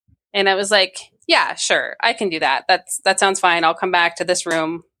 And I was like, yeah, sure, I can do that. That sounds fine. I'll come back to this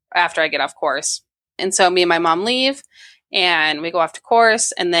room after I get off course. And so me and my mom leave and we go off to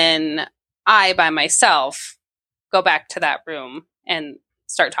course. And then I, by myself, go back to that room and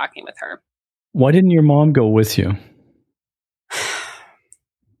start talking with her. Why didn't your mom go with you?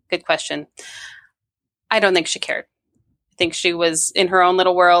 Good question. I don't think she cared. I think she was in her own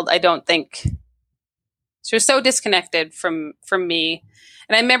little world. I don't think she was so disconnected from me.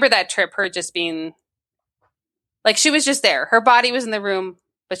 And I remember that trip, her just being she was just there. Her body was in the room,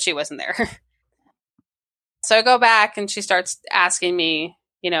 but she wasn't there. So I go back and she starts asking me,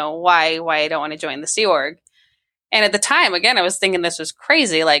 why I don't want to join the Sea Org. And at the time, again, I was thinking this was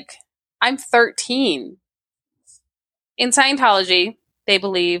crazy. I'm 13. In Scientology, they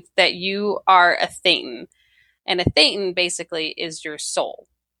believe that you are a Thetan. And a Thetan basically is your soul.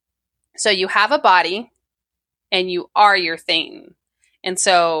 So you have a body and you are your Thetan. And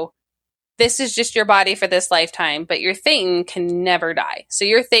so this is just your body for this lifetime, but your Thetan can never die. So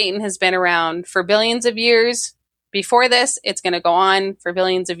your Thetan has been around for billions of years. Before this, it's going to go on for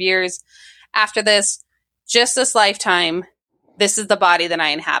billions of years. After this, just this lifetime, this is the body that I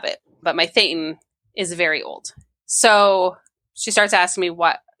inhabit. But my Thetan is very old. So she starts asking me,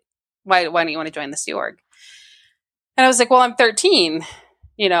 why don't you want to join the Sea Org? And I was like, well, I'm 13,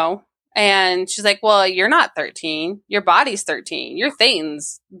 and she's like, well, you're not 13. Your body's 13. Your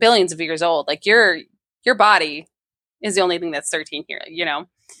Thetan's billions of years old. Your body is the only thing that's 13 here,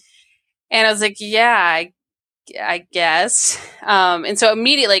 And I was like, yeah, I guess. And so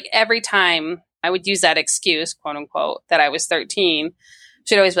immediately, every time I would use that excuse, quote unquote, that I was 13,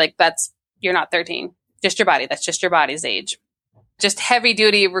 she'd always be like, you're not 13. Just your body. That's just your body's age. Just heavy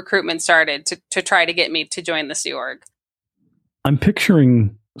duty recruitment started to try to get me to join the Sea Org. I'm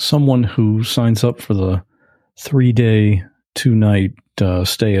picturing someone who signs up for the 3-day, 2-night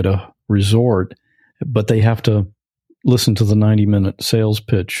stay at a resort, but they have to listen to the 90-minute sales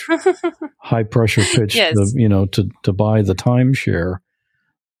pitch, high pressure pitch, yes. to buy the timeshare.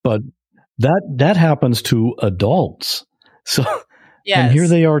 But that happens to adults. So, yes. And here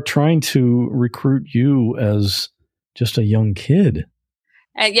they are trying to recruit you as just a young kid.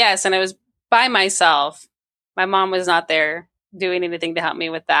 Yes, and I was by myself. My mom was not there doing anything to help me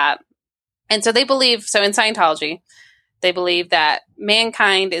with that. And so they believe, so in Scientology, they believe that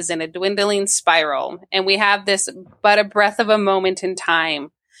mankind is in a dwindling spiral. And we have this but a breath of a moment in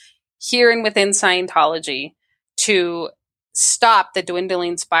time here and within Scientology to stop the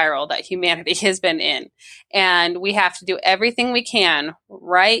dwindling spiral that humanity has been in. And we have to do everything we can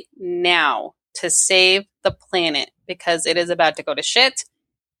right now to save the planet because it is about to go to shit.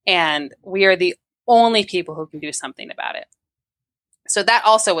 And we are the only people who can do something about it. So that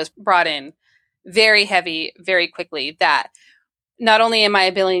also was brought in very heavy, very quickly, that not only am I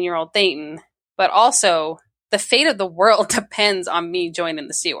a billion-year-old Thetan, but also the fate of the world depends on me joining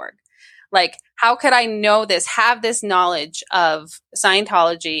the Sea Org. Like, how could I know this, have this knowledge of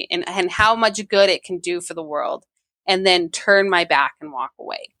Scientology and how much good it can do for the world, and then turn my back and walk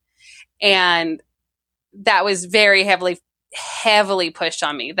away? And that was very heavily pushed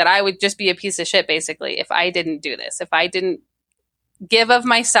on me, that I would just be a piece of shit, basically, if I didn't do this, if I didn't give of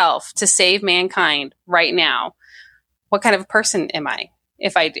myself to save mankind right now. What kind of a person am I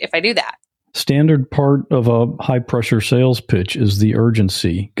if I do that? Standard part of a high pressure sales pitch is the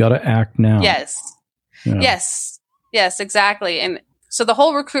urgency. Got to act now. Yes. Yeah. Yes, exactly. And so the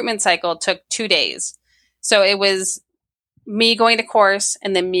whole recruitment cycle took 2 days. So it was me going to course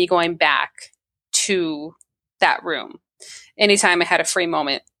and then me going back to that room anytime I had a free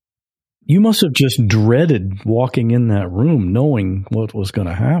moment. You must have just dreaded walking in that room knowing what was going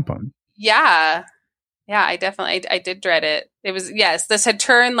to happen. Yeah, I did dread it. It was, this had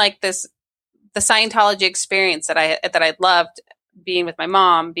turned like this, the Scientology experience that I loved, being with my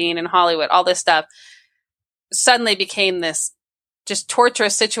mom, being in Hollywood, all this stuff, suddenly became this just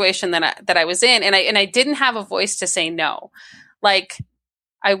torturous situation that I was in. And I didn't have a voice to say no. Like,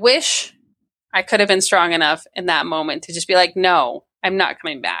 I wish I could have been strong enough in that moment to just be like, no, I'm not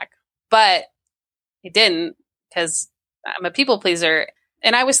coming back. But I didn't, because I'm a people pleaser.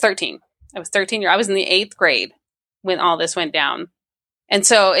 And I was 13. I was 13 years. I was in the 8th grade when all this went down. And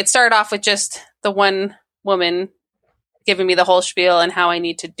so it started off with just the one woman giving me the whole spiel and how I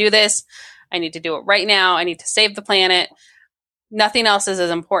need to do this. I need to do it right now. I need to save the planet. Nothing else is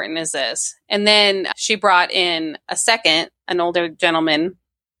as important as this. And then she brought in an older gentleman,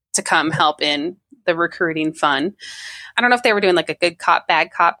 to come help in the recruiting fun. I don't know if they were doing like a good cop, bad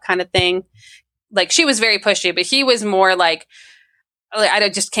cop kind of thing. Like, she was very pushy, but he was more like, I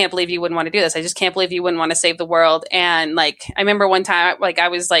just can't believe you wouldn't want to do this. I just can't believe you wouldn't want to save the world. And like, I remember one time, like, I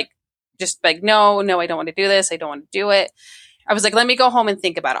was like, just like, no, I don't want to do this. I don't want to do it. I was like, let me go home and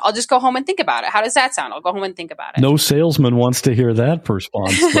think about it. I'll just go home and think about it. How does that sound? I'll go home and think about it. No salesman wants to hear that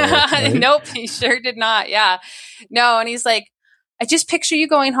response. Though, right? Nope, he sure did not. Yeah. No. And he's like, I just picture you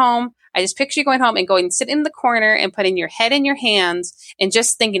going home. I just picture you going home and going and sit in the corner and putting your head in your hands and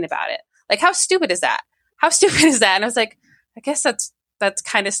just thinking about it. Like, how stupid is that? How stupid is that? And I was like, I guess that's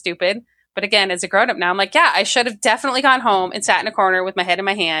kind of stupid. But again, as a grown up now, I'm like, yeah, I should have definitely gone home and sat in a corner with my head in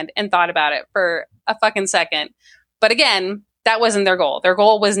my hand and thought about it for a fucking second. But again, that wasn't their goal. Their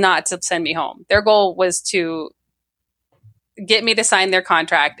goal was not to send me home. Their goal was to get me to sign their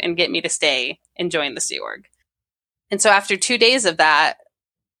contract and get me to stay and join the Sea Org. And so after 2 days of that,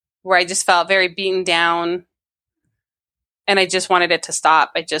 where I just felt very beaten down and I just wanted it to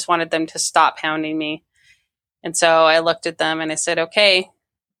stop. I just wanted them to stop hounding me. And so I looked at them and I said, okay,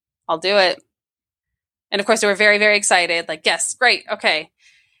 I'll do it. And of course they were very, very excited. Like, yes, great. Okay.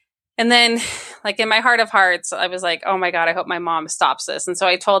 And then, like, in my heart of hearts, I was like, oh my God, I hope my mom stops this. And so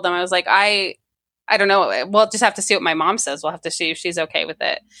I told them, I was like, I don't know. We'll just have to see what my mom says. We'll have to see if she's okay with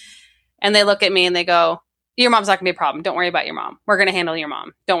it. And they look at me and they go, your mom's not gonna be a problem. Don't worry about your mom. We're going to handle your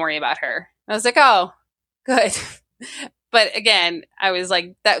mom. Don't worry about her. I was like, oh, good. But again, I was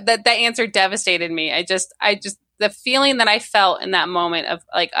like, that answer devastated me. I just, the feeling that I felt in that moment of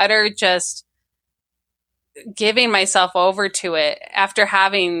like utter just giving myself over to it after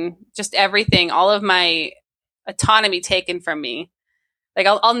having just everything, all of my autonomy taken from me. Like,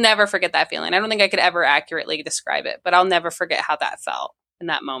 I'll never forget that feeling. I don't think I could ever accurately describe it, but I'll never forget how that felt in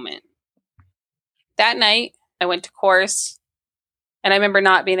that moment. That night, I went to course, and I remember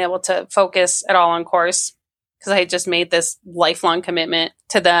not being able to focus at all on course because I had just made this lifelong commitment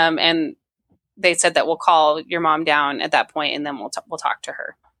to them, and they said that we'll call your mom down at that point, and then we'll talk to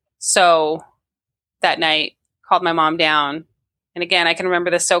her. So that night, called my mom down, and again, I can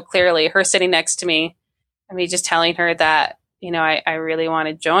remember this so clearly, her sitting next to me, and me just telling her that, you know, I really want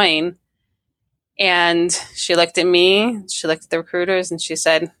to join. And she looked at me, she looked at the recruiters, and she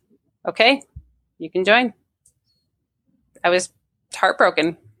said, okay, you can join. I was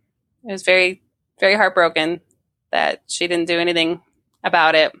heartbroken. I was very, very heartbroken that she didn't do anything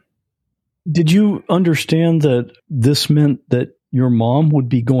about it. Did you understand that this meant that your mom would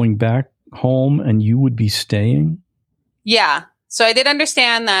be going back home and you would be staying? Yeah. So I did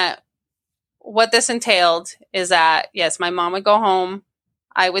understand that what this entailed is that, yes, my mom would go home.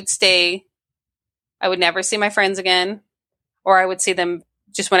 I would stay. I would never see my friends again, or I would see them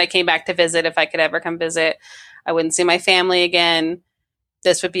just when I came back to visit, if I could ever come visit. I wouldn't see my family again.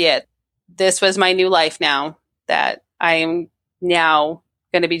 This would be it. This was my new life now, that I am now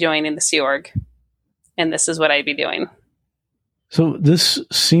going to be joining the Sea Org. And this is what I'd be doing. So this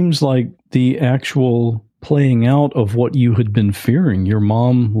seems like the actual playing out of what you had been fearing, your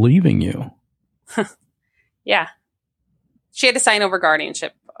mom leaving you. Yeah. She had to sign over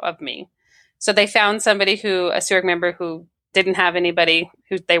guardianship of me. So they found a Sea Org member who didn't have anybody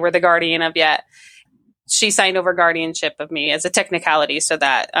who they were the guardian of yet. She signed over guardianship of me as a technicality so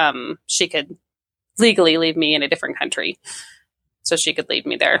that she could legally leave me in a different country. So she could leave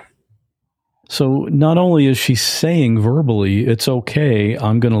me there. So not only is she saying verbally, it's okay,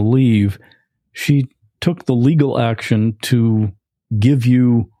 I'm going to leave, she took the legal action to give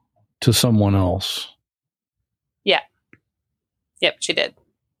you to someone else. Yeah. Yep, she did.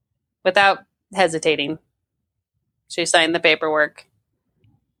 Without hesitating. She signed the paperwork.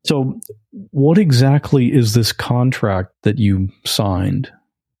 So what exactly is this contract that you signed?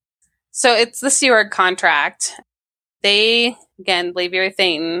 So it's the Sea Org contract. They, again, believe you're a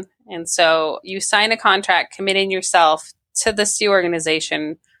Thetan. And so you sign a contract committing yourself to the Sea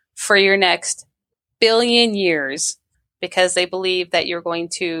organization for your next billion years because they believe that you're going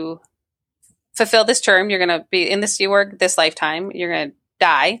to fulfill this term. You're going to be in the Sea Org this lifetime. You're going to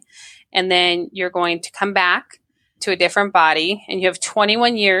die. And then you're going to come back to a different body. And you have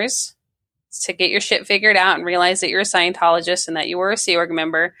 21 years to get your shit figured out and realize that you're a Scientologist and that you were a Sea Org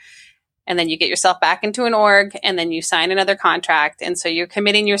member. And then you get yourself back into an org and then you sign another contract. And so you're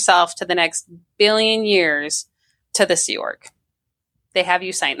committing yourself to the next billion years to the Sea Org. They have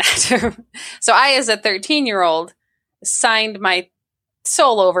you sign that. So I, as a 13-year-old, signed my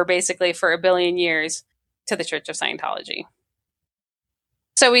soul over basically for a billion years to the Church of Scientology.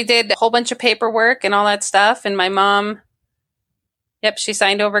 So we did a whole bunch of paperwork and all that stuff. And my mom, she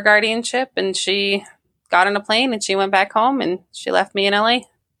signed over guardianship and she got on a plane and she went back home and she left me in LA.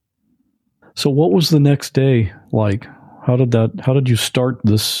 So what was the next day like? How did you start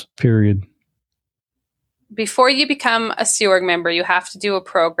this period? Before you become a Sea Org member, you have to do a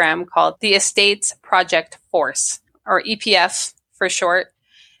program called the Estates Project Force, or EPF for short.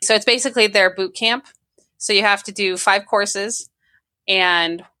 So it's basically their boot camp. So you have to do 5 courses.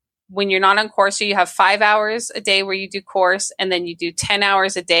 And when you're not on course, you have 5 hours a day where you do course, and then you do 10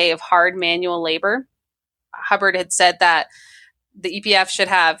 hours a day of hard manual labor. Hubbard had said that the EPF should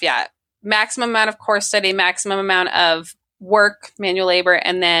have, maximum amount of course study, maximum amount of work, manual labor,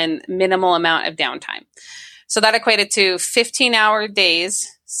 and then minimal amount of downtime. So that equated to 15-hour days,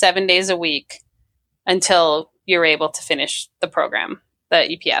 7 days a week until you're able to finish the program, the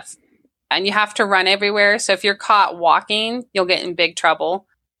EPF. And you have to run everywhere. So if you're caught walking, you'll get in big trouble.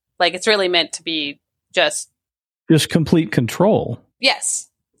 Like, it's really meant to be just complete control. Yes,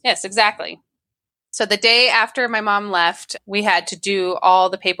 exactly. So the day after my mom left, we had to do all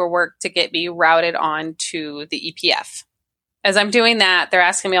the paperwork to get me routed on to the EPF. As I'm doing that, they're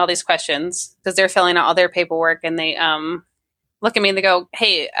asking me all these questions because they're filling out all their paperwork, and they look at me and they go,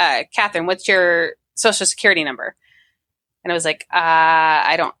 "Hey, Catherine, what's your social security number?" And I was like,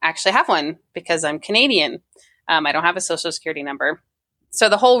 I don't actually have one because I'm Canadian. I don't have a social security number. So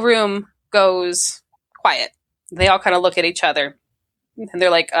the whole room goes quiet. They all kind of look at each other and they're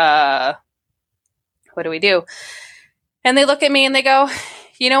like, what do we do? And they look at me and they go,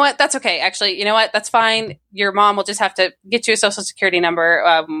 you know what? That's okay. Actually, you know what? That's fine. Your mom will just have to get you a social security number,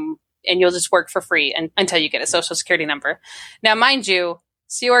 and you'll just work for free until you get a social security number. Now, mind you,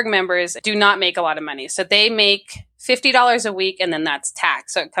 Sea Org members do not make a lot of money. So they make $50 a week, and then that's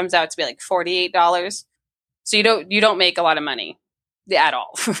tax. So it comes out to be like $48. So you don't make a lot of money at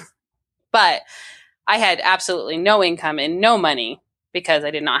all. But I had absolutely no income and no money because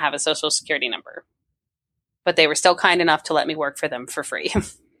I did not have a social security number. But they were still kind enough to let me work for them for free.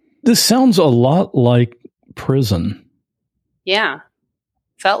 This sounds a lot like prison. Yeah.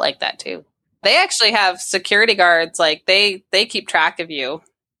 Felt like that too. They actually have security guards. Like they keep track of you.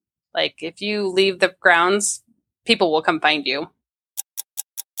 Like if you leave the grounds, people will come find you.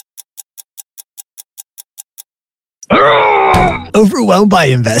 Overwhelmed by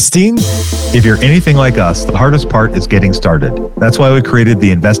investing? If you're anything like us, the hardest part is getting started. That's why we created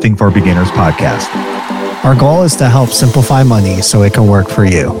the Investing for Beginners podcast. Our goal is to help simplify money so it can work for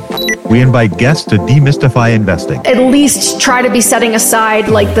you. We invite guests to demystify investing. At least try to be setting aside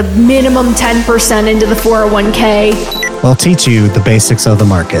like the minimum 10% into the 401k. We'll teach you the basics of the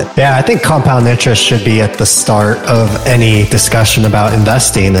market. Yeah, I think compound interest should be at the start of any discussion about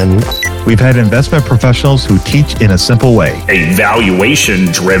investing. And we've had investment professionals who teach in a simple way. A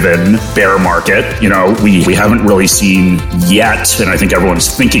valuation-driven bear market, we haven't really seen yet, and I think everyone's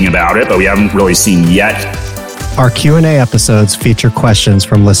thinking about it, but we haven't really seen yet. Our Q&A episodes feature questions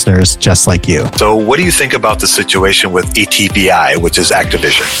from listeners just like you. So what do you think about the situation with ETBI, which is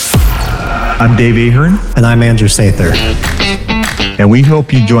Activision? I'm Dave Ahern. And I'm Andrew Sather. And we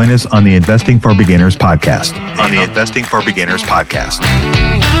hope you join us on the Investing for Beginners podcast.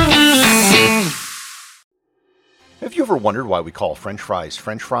 Have you ever wondered why we call French fries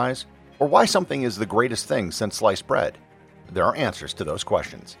French fries? or why something is the greatest thing since sliced bread. There are answers to those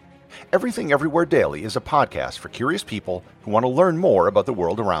questions. Everything Everywhere Daily is a podcast for curious people who want to learn more about the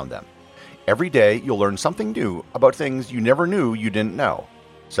world around them. Every day, you'll learn something new about things you never knew you didn't know.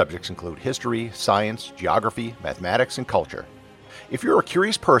 Subjects include history, science, geography, mathematics, and culture. If you're a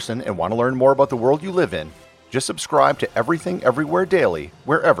curious person and want to learn more about the world you live in, just subscribe to Everything Everywhere Daily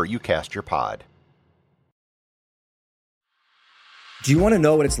wherever you cast your pod. Do you want to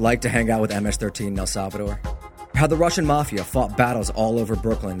know what it's like to hang out with MS-13 in El Salvador? How the Russian mafia fought battles all over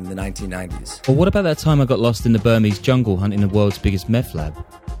Brooklyn in the 1990s? Or what about that time I got lost in the Burmese jungle hunting the world's biggest meth lab?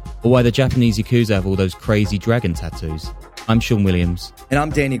 Or why the Japanese Yakuza have all those crazy dragon tattoos? I'm Sean Williams. And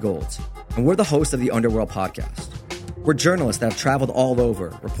I'm Danny Gold. And we're the hosts of the Underworld Podcast. We're journalists that have traveled all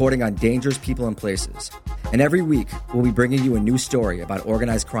over, reporting on dangerous people and places. And every week, we'll be bringing you a new story about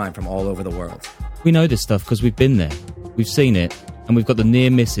organized crime from all over the world. We know this stuff because we've been there. We've seen it, and we've got the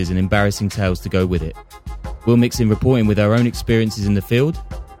near misses and embarrassing tales to go with it. We'll mix in reporting with our own experiences in the field,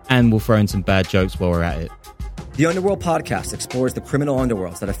 and we'll throw in some bad jokes while we're at it. The Underworld Podcast explores the criminal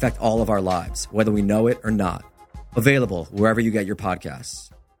underworlds that affect all of our lives, whether we know it or not. Available wherever you get your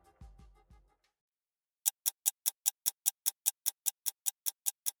podcasts.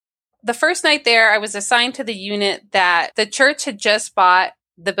 The first night there, I was assigned to the unit that the church had just bought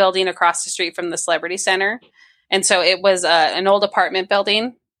the building across the street from the Celebrity Center. And so it was an old apartment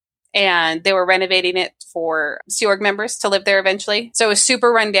building, and they were renovating it for Sea Org members to live there eventually. So it was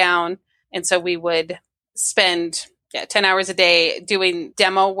super run down. And so we would spend 10 hours a day doing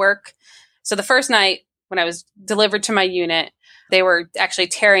demo work. So the first night when I was delivered to my unit, they were actually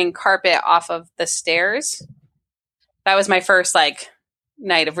tearing carpet off of the stairs. That was my first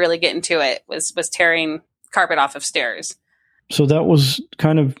night of really getting to it, was tearing carpet off of stairs. So that was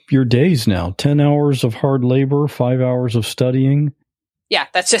kind of your days now. 10 hours of hard labor, 5 hours of studying. Yeah,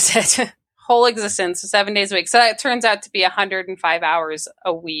 that's just it. Whole existence, 7 days a week. So that turns out to be 105 hours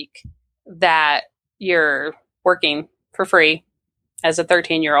a week that you're working for free as a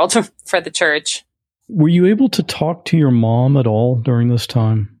 13-year-old for the church. Were you able to talk to your mom at all during this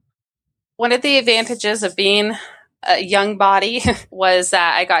time? One of the advantages of being a young body was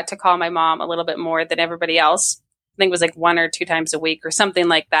that I got to call my mom a little bit more than everybody else. I think it was 1 or 2 times a week or something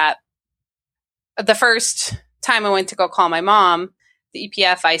like that. The first time I went to go call my mom, the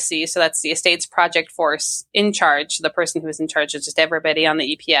EPF IC, so that's the Estates Project Force in charge, the person who was in charge of just everybody on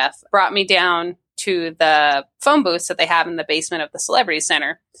the EPF, brought me down to the phone booths that they have in the basement of the Celebrity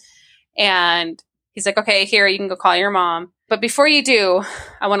Center. And he's like, okay, here, you can go call your mom. But before you do,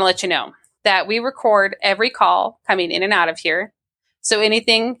 I want to let you know that we record every call coming in and out of here. So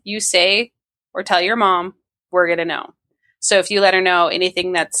anything you say or tell your mom, we're going to know. So if you let her know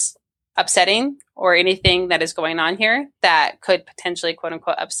anything that's upsetting or anything that is going on here that could potentially, quote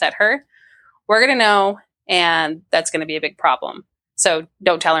unquote, upset her, we're going to know, and that's going to be a big problem. So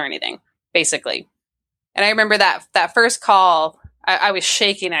don't tell her anything, basically. And I remember that first call, I was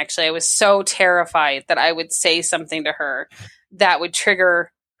shaking, actually. I was so terrified that I would say something to her that would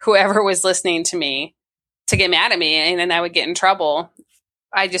trigger whoever was listening to me to get mad at me, and then I would get in trouble.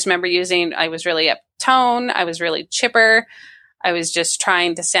 I just remember I was really up tone. I was really chipper. I was just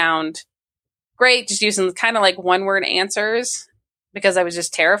trying to sound great, just using kind of one-word answers because I was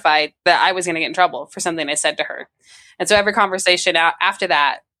just terrified that I was going to get in trouble for something I said to her. And so every conversation after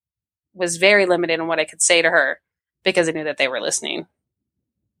that was very limited in what I could say to her because I knew that they were listening.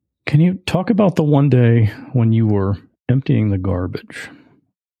 Can you talk about the one day when you were emptying the garbage?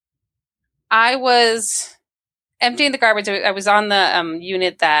 I was emptying the garbage. I was on the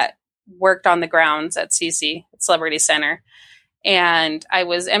unit that worked on the grounds at CC, at Celebrity Center. And I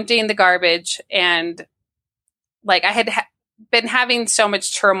was emptying the garbage, and I had been having so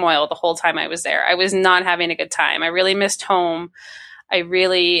much turmoil the whole time I was there. I was not having a good time. I really missed home. I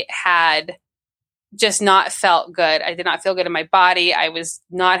really had just not felt good. I did not feel good in my body. I was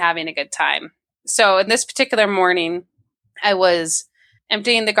not having a good time. So in this particular morning, I was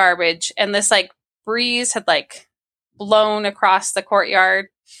emptying the garbage, and this breeze had blown across the courtyard,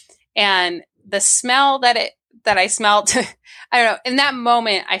 and the smell that I smelled, I don't know, in that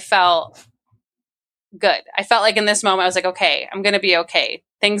moment I felt good. I felt in this moment I was okay, I'm going to be okay.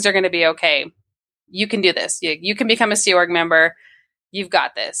 Things are going to be okay. You can do this. You can become a Sea Org member. You've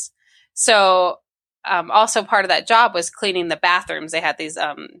got this. So also part of that job was cleaning the bathrooms. They had these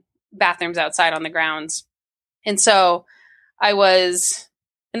bathrooms outside on the grounds. And so I was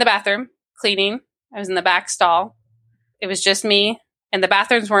in the bathroom cleaning. I was in the back stall. It was just me, and the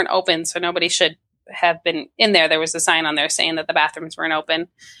bathrooms weren't open, so nobody should have been in there. There was a sign on there saying that the bathrooms weren't open.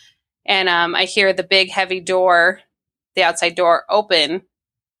 And I hear the big heavy door, the outside door open,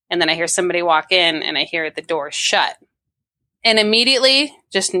 And then I hear somebody walk in and I hear the door shut. And immediately,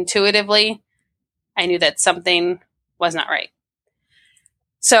 just intuitively, I knew that something was not right.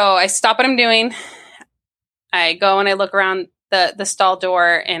 So I stop what I'm doing. I go and I look around the stall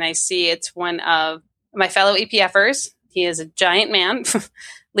door and I see it's one of my fellow EPFers. He is a giant man, at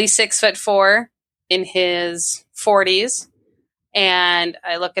least 6'4", in his 40s. And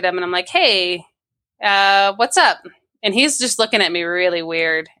I look at him and I'm like, hey, what's up? And he's just looking at me really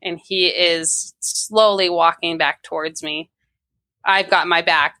weird. And he is slowly walking back towards me. I've got my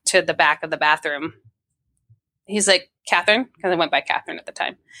back to the back of the bathroom. He's like, Catherine, because I went by Catherine at the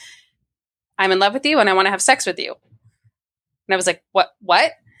time. I'm in love with you and I want to have sex with you. And I was like,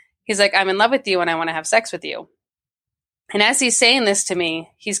 what? He's like, I'm in love with you and I want to have sex with you. And as he's saying this to me,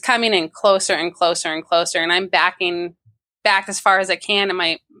 he's coming in closer and closer and closer. And I'm backing back as far as I can. And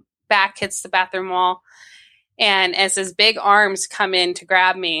my back hits the bathroom wall. And as his big arms come in to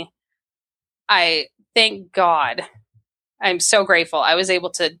grab me, I thank God. I'm so grateful. I was able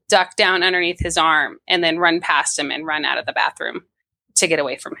to duck down underneath his arm and then run past him and run out of the bathroom to get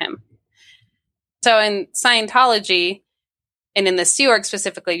away from him. So in Scientology, and in the Sea Org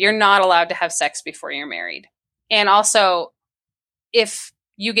specifically, you're not allowed to have sex before you're married. And also, if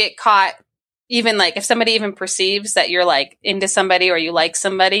you get caught, even like if somebody even perceives that you're like into somebody or you like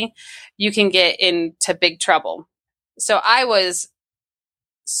somebody, you can get into big trouble. So I was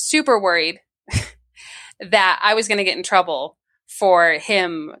super worried that I was going to get in trouble for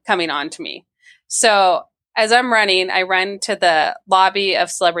him coming on to me. So as I'm running, I run to the lobby of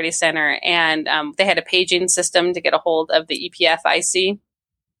Celebrity Center, and they had a paging system to get a hold of the EPF IC.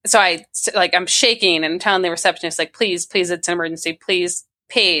 So I'm shaking and I'm telling the receptionist, like, please, it's an emergency. Please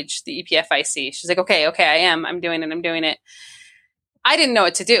page the EPF IC. She's like, okay, I am. I'm doing it. I didn't know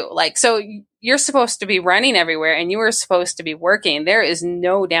what to do. Like, so you're supposed to be running everywhere and you were supposed to be working. There is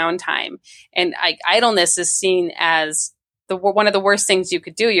no downtime. And idleness is seen as one of the worst things you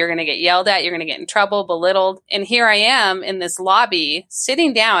could do. You're going to get yelled at. You're going to get in trouble, belittled. And here I am in this lobby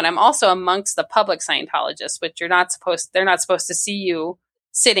sitting down. I'm also amongst the public Scientologists, which they're not supposed to see you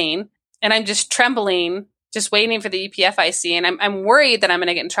sitting. And I'm just trembling, just waiting for the EPF IC. And I'm worried that I'm going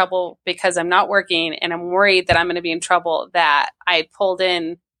to get in trouble because I'm not working. And I'm worried that I'm going to be in trouble that I pulled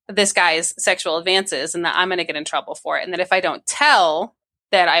in this guy's sexual advances and that I'm going to get in trouble for it. And that if I don't tell,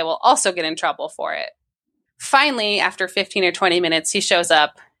 that I will also get in trouble for it. Finally, after 15 or 20 minutes, he shows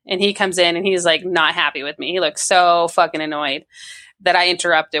up and he comes in and he's like not happy with me. He looks so fucking annoyed that I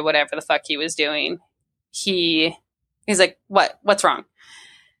interrupted whatever the fuck he was doing. He's like, what's wrong?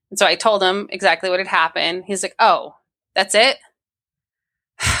 And so I told him exactly what had happened. He's like, oh, that's it?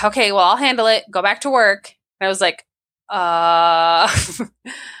 Okay, well, I'll handle it. Go back to work. And I was like,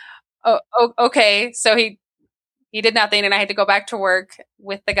 okay. So he did nothing and I had to go back to work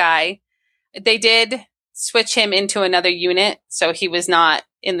with the guy. They did switch him into another unit. So he was not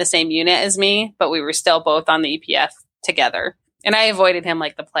in the same unit as me, but we were still both on the EPF together. And I avoided him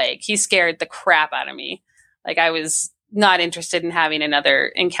like the plague. He scared the crap out of me. Like I was not interested in having another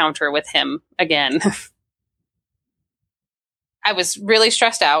encounter with him again. I was really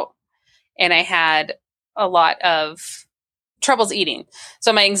stressed out and I had a lot of troubles eating.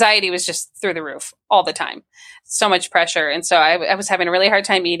 So my anxiety was just through the roof all the time. So much pressure. And so I was having a really hard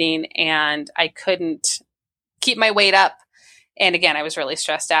time eating and I couldn't keep my weight up. And again, I was really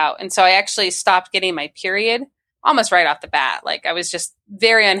stressed out. And so I actually stopped getting my period almost right off the bat. Like I was just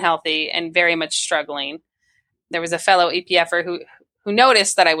very unhealthy and very much struggling. There was a fellow EPFer who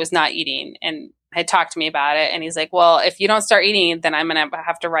noticed that I was not eating and had talked to me about it. And he's like, well, if you don't start eating, then I'm going to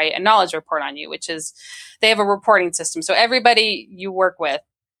have to write a knowledge report on you, which is they have a reporting system. So everybody you work with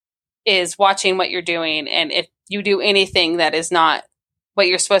is watching what you're doing. And if you do anything that is not what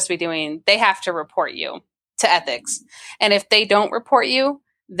you're supposed to be doing, they have to report you to ethics. And if they don't report you,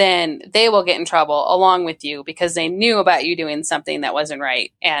 then they will get in trouble along with you because they knew about you doing something that wasn't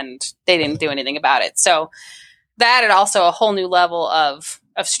right and they didn't do anything about it. So that added also a whole new level of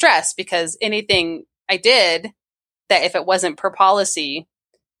stress because anything I did that if it wasn't per policy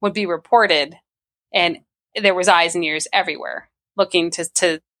would be reported and there was eyes and ears everywhere looking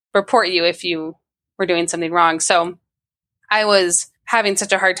to report you if you were doing something wrong. So I was having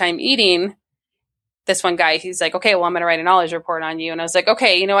such a hard time eating. This one guy, he's like, okay, well, I'm going to write a knowledge report on you. And I was like,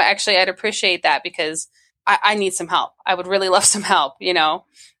 okay, you know what? Actually, I'd appreciate that because I need some help. I would really love some help. You know,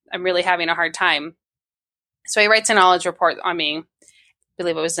 I'm really having a hard time. So he writes a knowledge report on me. I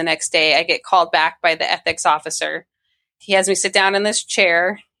believe it was the next day. I get called back by the ethics officer. He has me sit down in this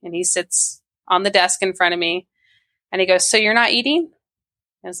chair and he sits on the desk in front of me and he goes, so you're not eating?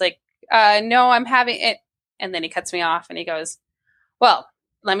 I was like, no, I'm having it. And then he cuts me off and he goes, well,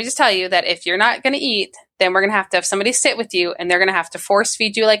 let me just tell you that if you're not going to eat, then we're going to have somebody sit with you and they're going to have to force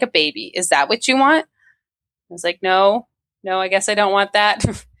feed you like a baby. Is that what you want? I was like, no, I guess I don't want that.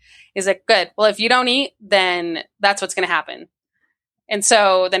 He's like, good. Well, if you don't eat, then that's what's going to happen. And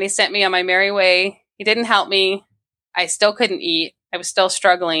so then he sent me on my merry way. He didn't help me. I still couldn't eat. I was still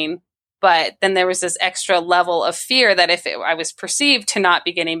struggling. But then there was this extra level of fear that if I was perceived to not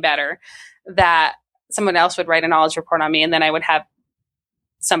be getting better, that someone else would write a knowledge report on me, and then I would have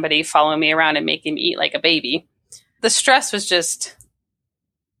somebody following me around and making me eat like a baby. The stress was just,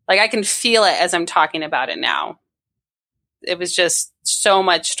 like, I can feel it as I'm talking about it now. It was just so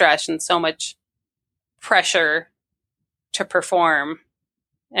much stress and so much pressure to perform.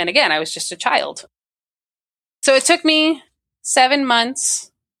 And again, I was just a child. So it took me 7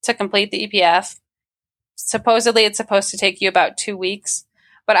 months to complete the EPF. Supposedly, it's supposed to take you about 2 weeks.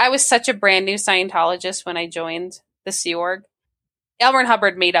 But I was such a brand new Scientologist when I joined the Sea Org. L. Ron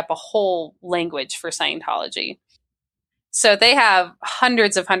Hubbard made up a whole language for Scientology. So they have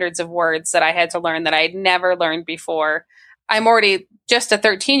hundreds of words that I had to learn that I had never learned before. I'm already just a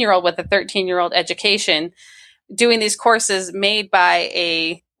 13-year-old with a 13-year-old education doing these courses made by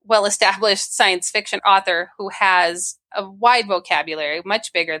a well-established science fiction author who has a wide vocabulary,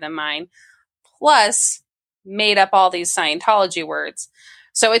 much bigger than mine, plus made up all these Scientology words.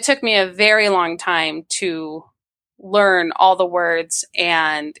 So it took me a very long time to learn all the words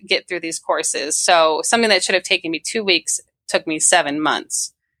and get through these courses. So something that should have taken me 2 weeks took me 7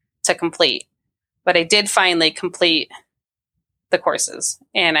 months to complete. But I did finally complete the courses,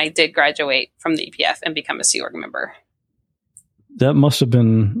 and I did graduate from the EPF and become a Sea Org member. That must have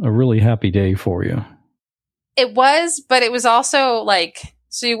been a really happy day for you. It was, but it was also like,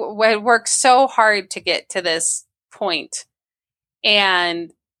 so you had worked so hard to get to this point.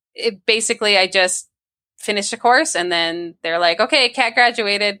 And it basically, I just finished a course and then they're like, okay, Kat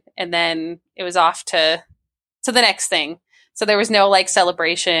graduated. And then it was off to the next thing. So there was no like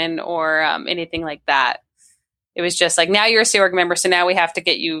celebration or anything like that. It was just like, now you're a Sea Org member, so now we have to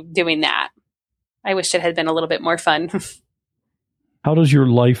get you doing that. I wish it had been a little bit more fun. How does your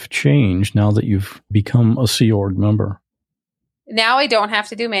life change now that you've become a Sea Org member? Now I don't have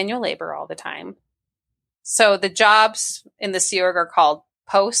to do manual labor all the time. So the jobs in the Sea Org are called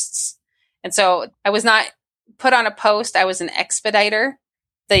posts. And so I was not put on a post. I was an expediter.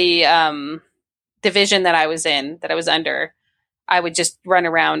 The division that I was in, that I was under, I would just run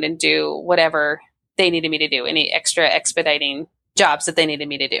around and do whatever they needed me to do, any extra expediting jobs that they needed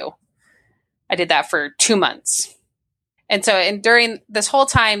me to do. I did that for 2 months. And so, and during this whole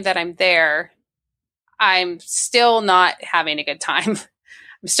time that I'm there, I'm still not having a good time.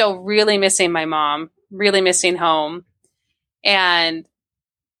 I'm still really missing my mom, really missing home, and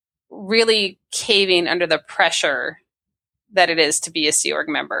really caving under the pressure that it is to be a Sea Org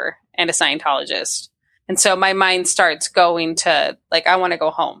member and a Scientologist. And so my mind starts going to, like, I want to go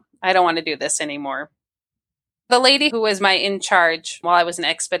home. I don't want to do this anymore. The lady who was my in charge while I was an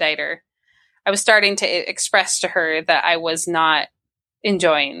expediter, I was starting to express to her that I was not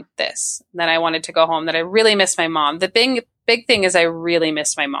enjoying this, that I wanted to go home, that I really miss my mom. The big thing is I really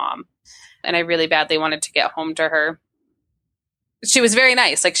miss my mom, and I really badly wanted to get home to her. She was very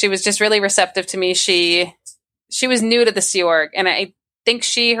nice. Like, she was just really receptive to me. She was new to the Sea Org, and I think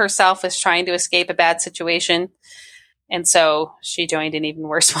she herself was trying to escape a bad situation. And so she joined an even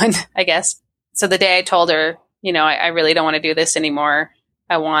worse one, I guess. So the day I told her, you know, I really don't want to do this anymore,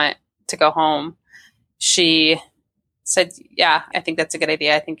 I want to go home, she said, yeah, I think that's a good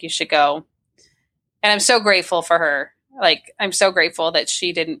idea. I think you should go. And I'm so grateful for her. Like, I'm so grateful that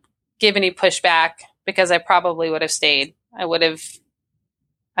she didn't give any pushback, because I probably would have stayed. I would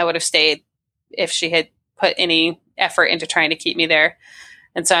have stayed if she had put any effort into trying to keep me there.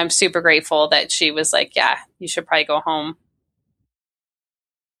 And so I'm super grateful that she was like, yeah, you should probably go home.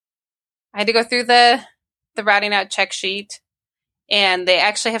 I had to go through the routing out check sheet, and they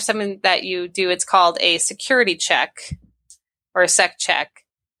actually have something that you do. It's called a security check or a sec check.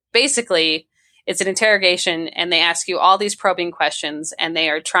 Basically, it's an interrogation, and they ask you all these probing questions, and they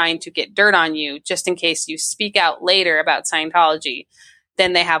are trying to get dirt on you just in case you speak out later about Scientology.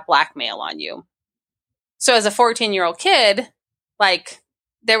 Then they have blackmail on you. So as a 14-year-old kid, like,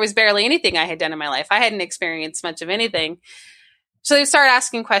 there was barely anything I had done in my life. I hadn't experienced much of anything. So they started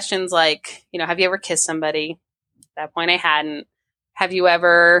asking questions like, you know, have you ever kissed somebody? At that point, I hadn't. Have you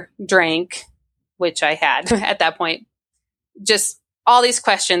ever drank? Which I had at that point. Just all these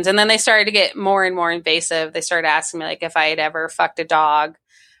questions. And then they started to get more and more invasive. They started asking me, like, if I had ever fucked a dog,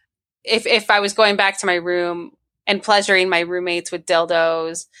 if I was going back to my room and pleasuring my roommates with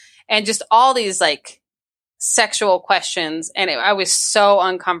dildos, and just all these, like, sexual questions, and I was so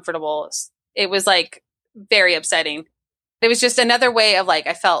uncomfortable. It was like very upsetting. It was just another way of like,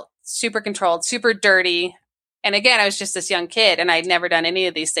 I felt super controlled, super dirty. And again, I was just this young kid and I'd never done any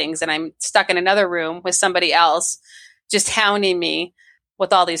of these things. And I'm stuck in another room with somebody else just hounding me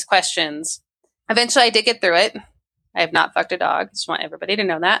with all these questions. Eventually I did get through it. I have not fucked a dog. Just want everybody to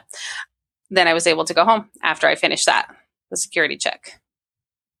know that. Then I was able to go home after I finished the security check.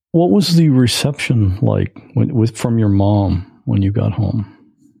 What was the reception like from your mom when you got home?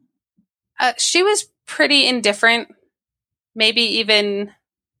 She was pretty indifferent, maybe even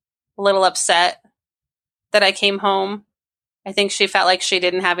a little upset that I came home. I think she felt like she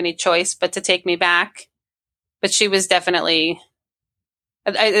didn't have any choice but to take me back. But she was definitely,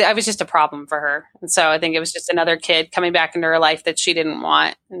 I was just a problem for her. And so I think it was just another kid coming back into her life that she didn't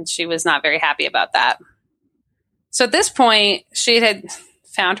want. And she was not very happy about that. So at this point, she had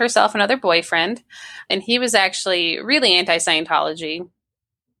found herself another boyfriend, and he was actually really anti-Scientology.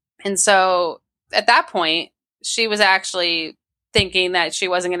 And so at that point, she was actually thinking that she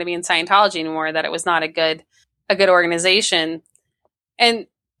wasn't going to be in Scientology anymore, that it was not a good organization. And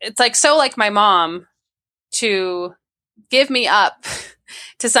it's like, so like my mom to give me up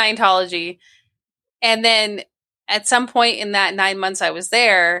to Scientology. And then at some point in that 9 months I was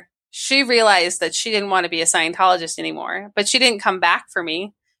there, she realized that she didn't want to be a Scientologist anymore, but she didn't come back for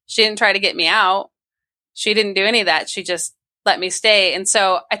me. She didn't try to get me out. She didn't do any of that. She just let me stay. And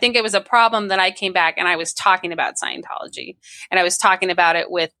so I think it was a problem that I came back and I was talking about Scientology, and I was talking about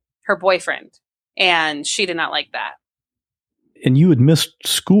it with her boyfriend, and she did not like that. And you had missed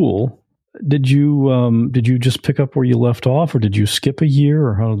school. Did you just pick up where you left off, or did you skip a year,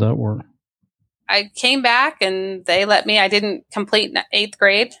 or how did that work? I came back and they let me, I didn't complete 8th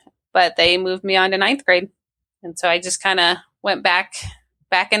grade, but they moved me on to 9th grade. And so I just kind of went back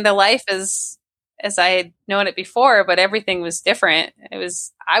into life as I had known it before, but everything was different.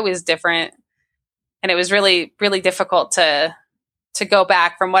 I was different. And it was really, really difficult to go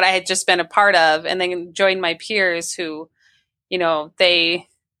back from what I had just been a part of and then join my peers who, they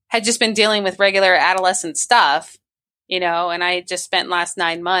had just been dealing with regular adolescent stuff, and I had just spent last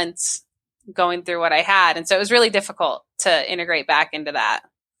 9 months going through what I had. And so it was really difficult to integrate back into that.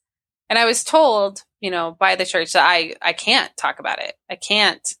 And I was told, by the church that I can't talk about it. I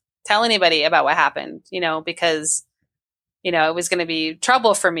can't tell anybody about what happened, because, it was going to be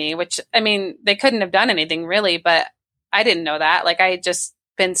trouble for me, which, they couldn't have done anything really, but I didn't know that. Like, I had just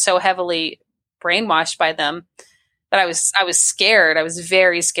been so heavily brainwashed by them that I was scared. I was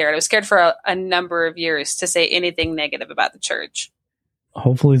very scared. I was scared for a number of years to say anything negative about the church.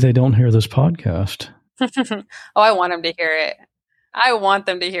 Hopefully they don't hear this podcast. Oh, I want them to hear it. I want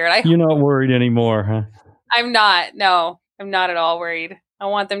them to hear it. You're not worried anymore, huh? I'm not. No, I'm not at all worried. I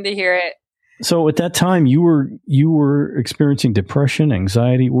want them to hear it. So at that time, you were experiencing depression,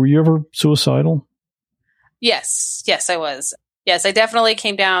 anxiety. Were you ever suicidal? Yes, I was. Yes, I definitely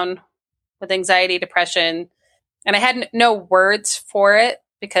came down with anxiety, depression, and I had no words for it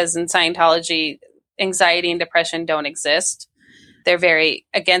because in Scientology, anxiety and depression don't exist. They're very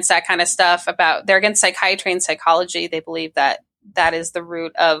against that kind of stuff. They're against psychiatry and psychology. They believe that is the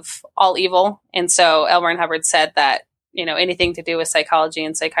root of all evil. And so L. Ron Hubbard said that, anything to do with psychology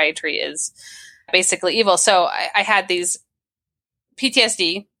and psychiatry is basically evil. So I had these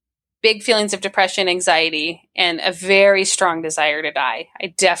PTSD, big feelings of depression, anxiety, and a very strong desire to die.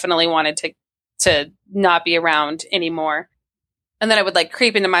 I definitely wanted to not be around anymore. And then I would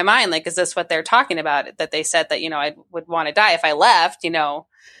creep into my mind, is this what they're talking about? That they said that, I would want to die if I left,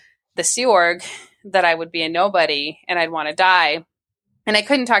 the Sea Org, that I would be a nobody and I'd want to die. And I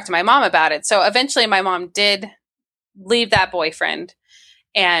couldn't talk to my mom about it. So eventually my mom did leave that boyfriend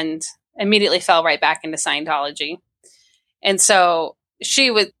and immediately fell right back into Scientology. And so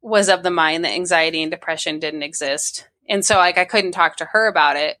she was of the mind that anxiety and depression didn't exist. And so I couldn't talk to her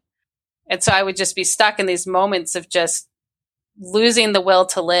about it. And so I would just be stuck in these moments of just losing the will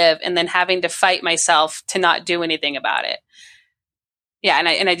to live and then having to fight myself to not do anything about it. Yeah.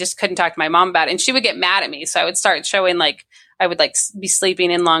 And I just couldn't talk to my mom about it. And she would get mad at me. So I would start showing I would be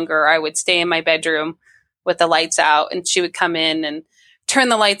sleeping in longer. Or I would stay in my bedroom with the lights out, and she would come in and turn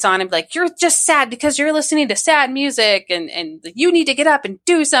the lights on and be like, "You're just sad because you're listening to sad music and you need to get up and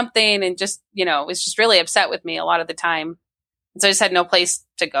do something." And just, was just really upset with me a lot of the time. And so I just had no place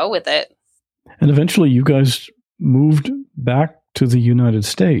to go with it. And eventually you guys moved back to the United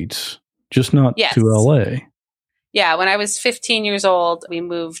States, just not to LA. Yeah. When I was 15 years old, we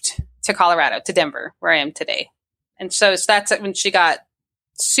moved to Colorado, to Denver, where I am today. And so that's when she got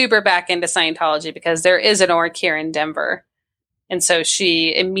super back into Scientology, because there is an org here in Denver. And so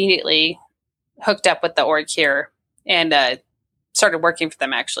she immediately hooked up with the org here and started working for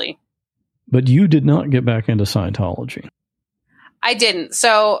them, actually. But you did not get back into Scientology. I didn't.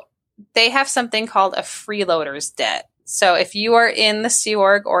 So they have something called a freeloader's debt. So if you are in the Sea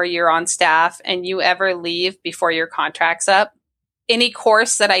Org or you're on staff and you ever leave before your contract's up, any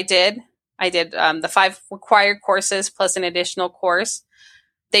course that I did the 5 required courses plus an additional course,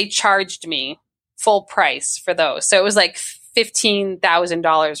 they charged me full price for those. So it was like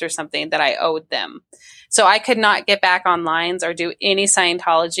 $15,000 or something that I owed them. So I could not get back on lines or do any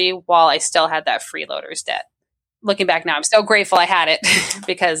Scientology while I still had that freeloader's debt. Looking back now, I'm so grateful I had it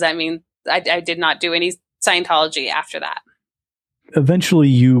because I did not do any Scientology after that. Eventually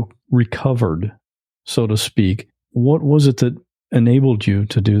you recovered, so to speak. What was it that enabled you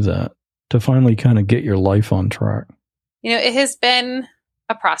to do that, to finally kind of get your life on track? It has been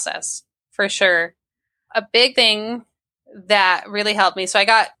a process for sure. A big thing that really helped me. So I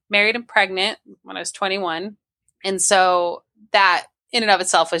got married and pregnant when I was 21. And so that in and of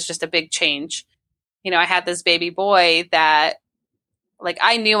itself was just a big change. I had this baby boy that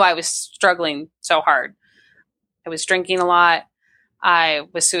I knew I was struggling so hard. I was drinking a lot. I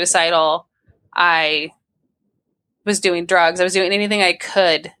was suicidal. I was doing drugs. I was doing anything I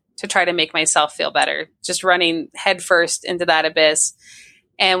could to try to make myself feel better, just running headfirst into that abyss.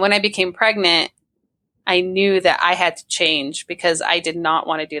 And when I became pregnant, I knew that I had to change because I did not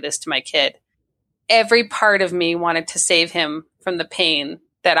want to do this to my kid. Every part of me wanted to save him from the pain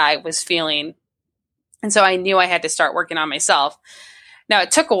that I was feeling. And so I knew I had to start working on myself. Now, it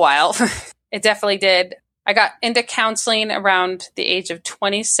took a while. It definitely did. I got into counseling around the age of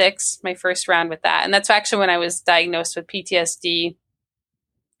 26, my first round with that. And that's actually when I was diagnosed with PTSD,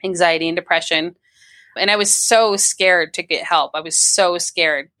 anxiety, and depression. And I was so scared to get help. I was so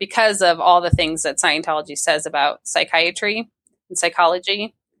scared because of all the things that Scientology says about psychiatry and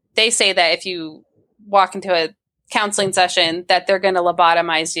psychology. They say that if you walk into a counseling session, that they're going to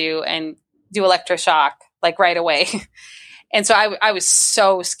lobotomize you and do electroshock right away. And so I was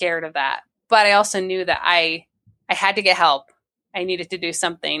so scared of that. But I also knew that I had to get help. I needed to do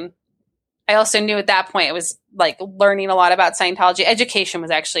something. I also knew at that point it was learning a lot about Scientology. Education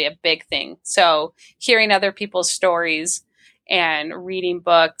was actually a big thing. So hearing other people's stories and reading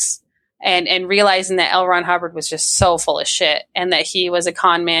books and realizing that L. Ron Hubbard was just so full of shit and that he was a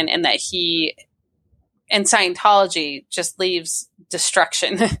con man and that and Scientology just leaves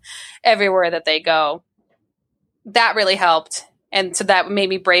destruction everywhere that they go. That really helped. And so that made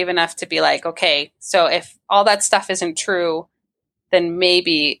me brave enough to be okay, so if all that stuff isn't true, then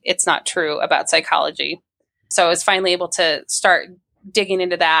maybe it's not true about psychology. So I was finally able to start digging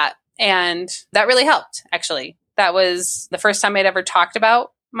into that. And that really helped, actually. That was the first time I'd ever talked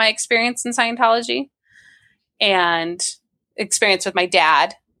about my experience in Scientology and experience with my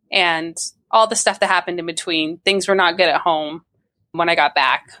dad and all the stuff that happened in between. Things were not good at home when I got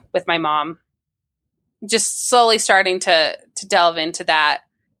back with my mom. Just slowly starting to delve into that.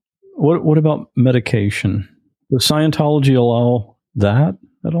 What about medication? Does Scientology allow that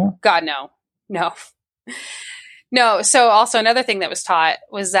at all? God, no. No. So also another thing that was taught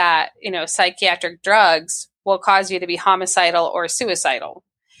was that, psychiatric drugs will cause you to be homicidal or suicidal.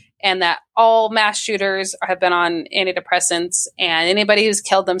 And that all mass shooters have been on antidepressants and anybody who's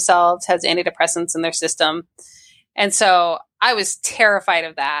killed themselves has antidepressants in their system. And so I was terrified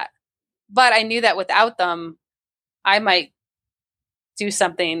of that. But I knew that without them, I might do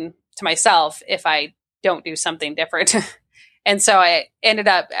something to myself if I don't do something different. And so I ended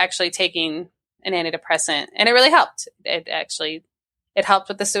up actually taking an antidepressant and it really helped. It helped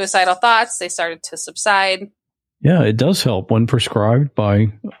with the suicidal thoughts. They started to subside. Yeah, it does help when prescribed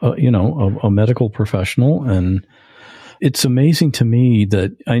by, a medical professional. And it's amazing to me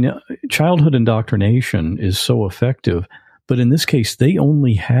that I know childhood indoctrination is so effective. But in this case, they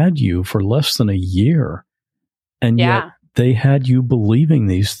only had you for less than a year. And yet they had you believing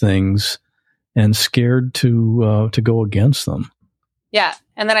these things and scared to go against them. Yeah.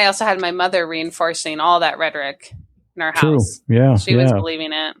 And then I also had my mother reinforcing all that rhetoric in our True. house. Yeah. She was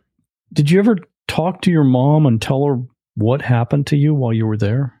believing it. Did you ever talk to your mom and tell her what happened to you while you were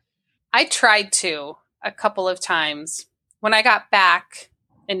there? I tried to a couple of times. When I got back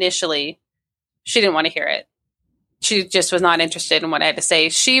initially, she didn't want to hear it. She just was not interested in what I had to say.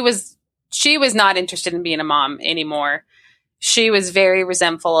 She was not interested in being a mom anymore. She was very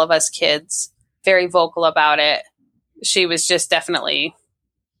resentful of us kids, very vocal about it. She was just definitely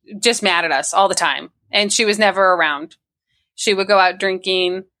just mad at us all the time. And she was never around. She would go out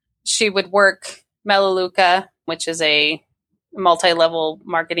drinking. She would work Melaleuca, which is a multi-level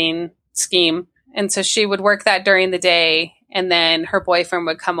marketing scheme. And so she would work that during the day and then her boyfriend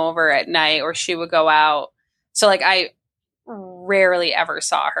would come over at night, or she would go out. So like I rarely ever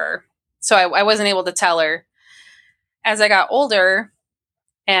saw her. So I wasn't able to tell her. As I got older,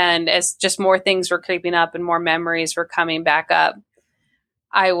 and as just more things were creeping up and more memories were coming back up,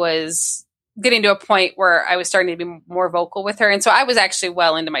 I was getting to a point where I was starting to be more vocal with her. And so I was actually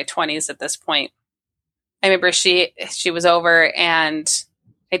well into my 20s at this point. I remember she was over, and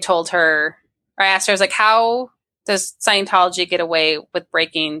I told her, or I asked her, I was like, how does Scientology get away with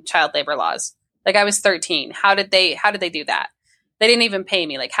breaking child labor laws? Like, I was 13. How did they do that? They didn't even pay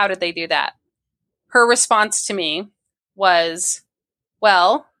me. Like, how did they do that? Her response to me was,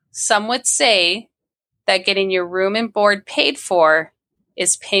 well, some would say that getting your room and board paid for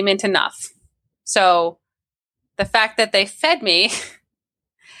is payment enough. So the fact that they fed me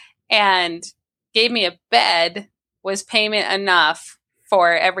and gave me a bed was payment enough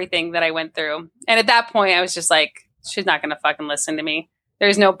for everything that I went through. And at that point, I was just like, she's not going to fucking listen to me.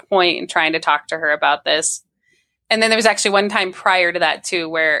 There's no point in trying to talk to her about this. And then there was actually one time prior to that too,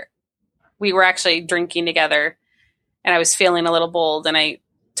 where we were actually drinking together, and I was feeling a little bold, and I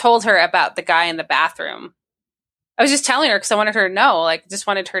told her about the guy in the bathroom. I was just telling her because I wanted her to know, like, just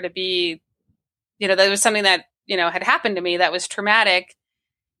wanted her to be, that was something that, had happened to me that was traumatic.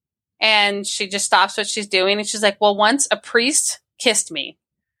 And she just stops what she's doing. And she's like, well, once a priest kissed me,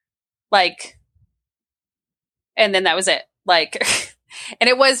 like, and then that was it. Like, and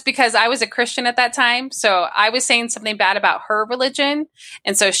it was because I was a Christian at that time. So I was saying something bad about her religion.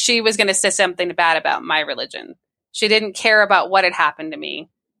 And so she was going to say something bad about my religion. She didn't care about what had happened to me.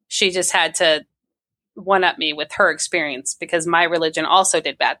 She just had to one-up me with her experience because my religion also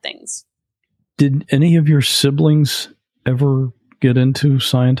did bad things. Did any of your siblings ever get into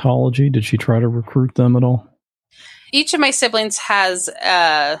Scientology? Did she try to recruit them at all? Each of my siblings has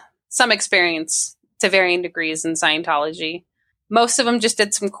some experience to varying degrees in Scientology. Most of them just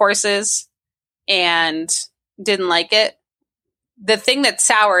did some courses and didn't like it. The thing that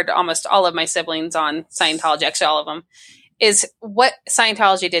soured almost all of my siblings on Scientology, actually all of them, is what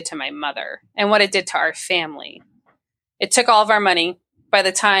Scientology did to my mother and what it did to our family. It took all of our money. By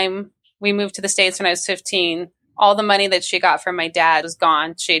the time we moved to the States when I was 15, all the money that she got from my dad was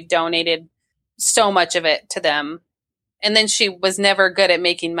gone. She had donated so much of it to them. And then she was never good at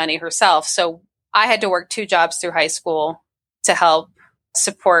making money herself. So I had to work 2 jobs through high school to help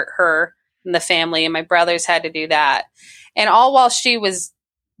support her and the family. And my brothers had to do that. And all while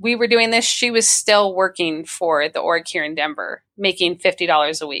we were doing this, she was still working for the org here in Denver, making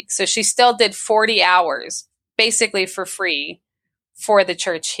 $50 a week. So she still did 40 hours, basically for free, for the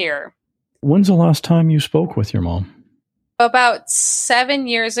church here. When's the last time you spoke with your mom? About 7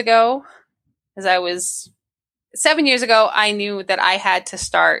 years ago, 7 years ago, I knew that I had to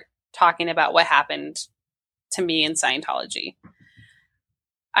start talking about what happened to me in Scientology.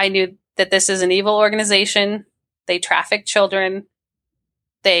 I knew that this is an evil organization. They traffic children.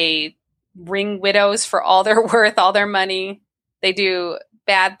 They wring widows for all their worth, all their money. They do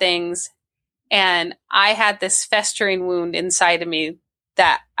bad things. And I had this festering wound inside of me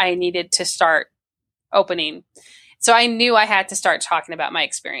that I needed to start opening. So I knew I had to start talking about my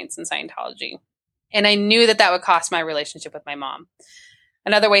experience in Scientology. And I knew that that would cost my relationship with my mom.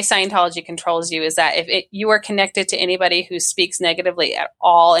 Another way Scientology controls you is that if you are connected to anybody who speaks negatively at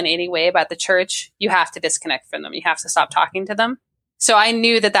all in any way about the church, you have to disconnect from them. You have to stop talking to them. So I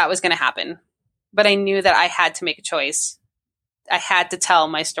knew that that was going to happen, but I knew that I had to make a choice. I had to tell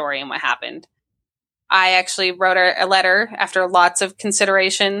my story and what happened. I actually wrote her a letter after lots of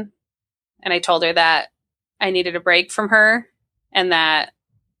consideration, and I told her that I needed a break from her and that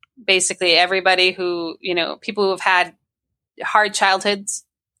basically everybody who, people who have had hard childhoods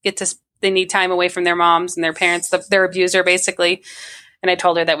they need time away from their moms and their parents, their abuser basically. And I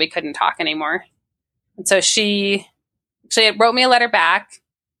told her that we couldn't talk anymore. And so she wrote me a letter back,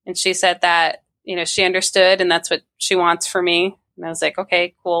 and she said that, she understood and that's what she wants for me. And I was like,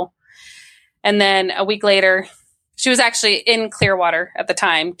 okay, cool. And then a week later, she was actually in Clearwater at the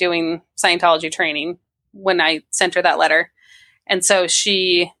time doing Scientology training when I sent her that letter. And so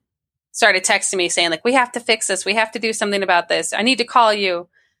she started texting me saying, like, we have to fix this. We have to do something about this. I need to call you.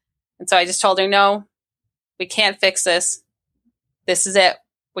 And so I just told her, no, we can't fix this. This is it.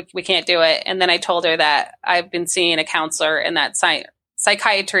 We can't do it. And then I told her that I've been seeing a counselor and that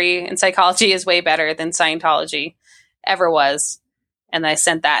psychiatry and psychology is way better than Scientology ever was. And I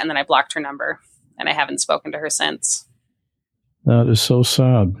sent that, and then I blocked her number, and I haven't spoken to her since. That is so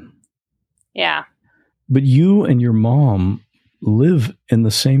sad. Yeah. But you and your mom live in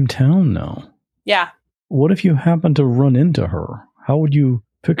the same town now. Yeah. What if you happen to run into her? How would you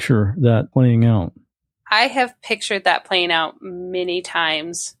picture that playing out? I have pictured that playing out many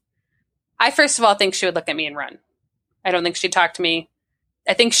times. I first of all think she would look at me and run. I don't think she'd talk to me.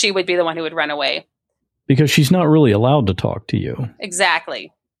 I think she would be the one who would run away. Because she's not really allowed to talk to you.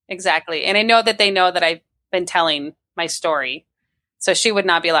 Exactly. And I know that they know that I've been telling my story. So she would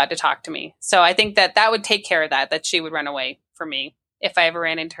not be allowed to talk to me. So I think that would take care of that she would run away from me if I ever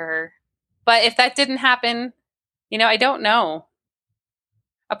ran into her. But if that didn't happen, I don't know.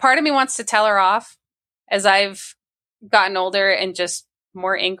 A part of me wants to tell her off as I've gotten older and just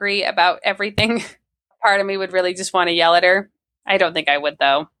more angry about everything. Part of me would really just want to yell at her. I don't think I would,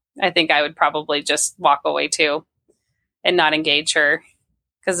 though. I think I would probably just walk away too and not engage her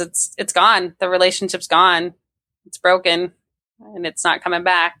because it's gone. The relationship's gone. It's broken and it's not coming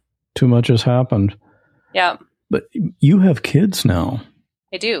back. Too much has happened. Yeah. But you have kids now.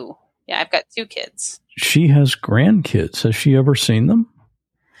 I do. Yeah, I've got 2 kids. She has grandkids. Has she ever seen them?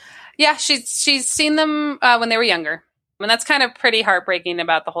 Yeah, she's seen them when they were younger. And that's kind of pretty heartbreaking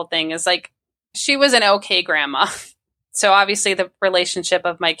about the whole thing is like she was an okay grandma. So obviously the relationship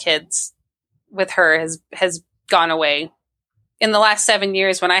of my kids with her has gone away. In the last 7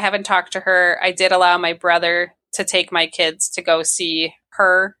 years, when I haven't talked to her, I did allow my brother to take my kids to go see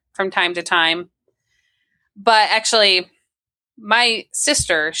her from time to time. But actually, my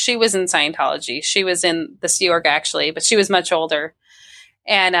sister, she was in Scientology. She was in the Sea Org, actually, but she was much older.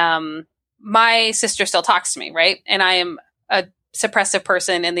 And my sister still talks to me, right? And I am a suppressive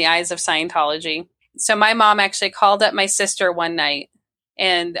person in the eyes of Scientology. So my mom actually called up my sister one night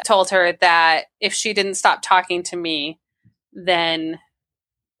and told her that if she didn't stop talking to me, then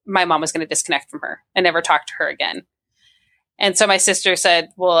my mom was going to disconnect from her and never talk to her again. And so my sister said,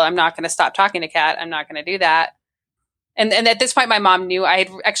 well, I'm not going to stop talking to Kat. I'm not going to do that. And at this point, my mom knew I had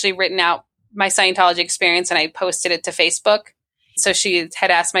actually written out my Scientology experience and I posted it to Facebook. So she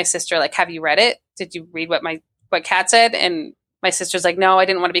had asked my sister, like, have you read it? Did you read what Kat said? And my sister's like, no, I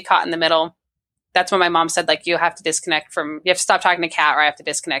didn't want to be caught in the middle. That's when my mom said, like, you have to stop talking to Kat or I have to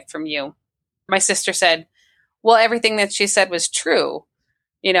disconnect from you. My sister said, well, everything that she said was true.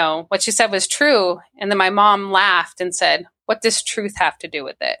 What she said was true. And then my mom laughed and said, what does truth have to do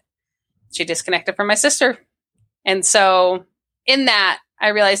with it? She disconnected from my sister. And so in that, I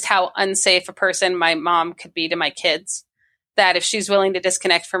realized how unsafe a person my mom could be to my kids. That if she's willing to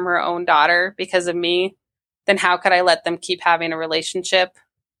disconnect from her own daughter because of me, then how could I let them keep having a relationship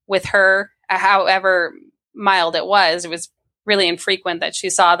with her? However mild it was really infrequent that she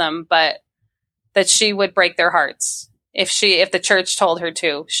saw them, but that she would break their hearts. If the church told her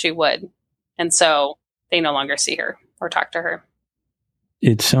to, she would. And so they no longer see her or talk to her.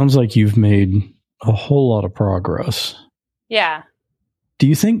 It sounds like you've made a whole lot of progress. Yeah. Do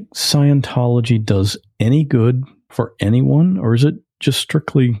you think Scientology does any good for anyone, or is it just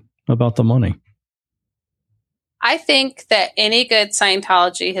strictly about the money? I think that any good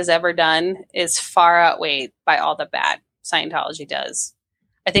Scientology has ever done is far outweighed by all the bad Scientology does.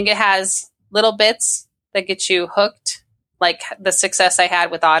 I think it has little bits that get you hooked, like the success I had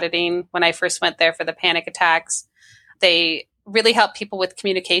with auditing when I first went there for the panic attacks. They really help people with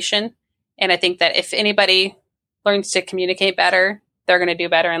communication. And I think that if anybody learns to communicate better, they're going to do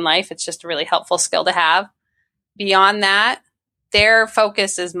better in life. It's just a really helpful skill to have. Beyond that, their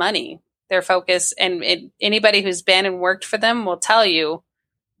focus is money. Their focus, and anybody who's been and worked for them will tell you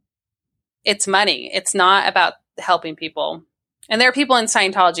it's money. It's not about helping people. And there are people in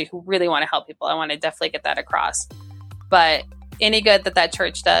Scientology who really want to help people. I want to definitely get that across. But any good that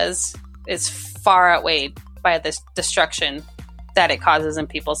church does is far outweighed by the destruction that it causes in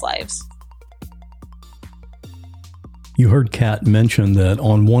people's lives. You heard Kat mention that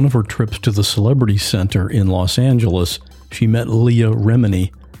on one of her trips to the Celebrity Center in Los Angeles, she met Leah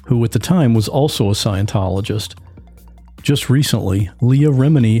Remini, who at the time was also a Scientologist. Just recently, Leah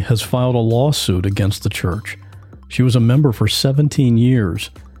Remini has filed a lawsuit against the church. She was a member for 17 years,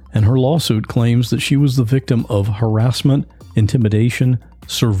 and her lawsuit claims that she was the victim of harassment, intimidation,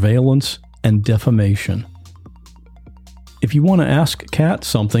 surveillance, and defamation. If you want to ask Kat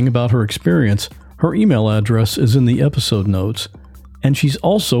something about her experience, her email address is in the episode notes, and she's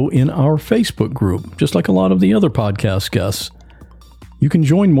also in our Facebook group, just like a lot of the other podcast guests. You can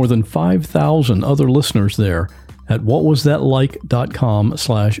join more than 5,000 other listeners there at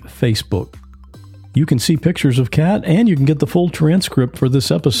whatwasthatlike.com/Facebook. You can see pictures of Kat, and you can get the full transcript for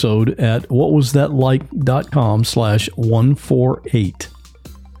this episode at whatwasthatlike.com/148.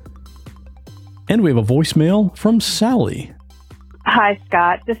 And we have a voicemail from Sally. Hi,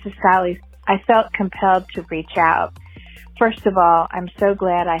 Scott. This is Sally. I felt compelled to reach out. First of all, I'm so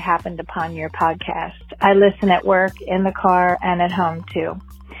glad I happened upon your podcast. I listen at work, in the car, and at home too.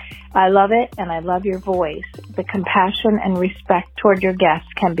 I love it, and I love your voice. The compassion and respect toward your guests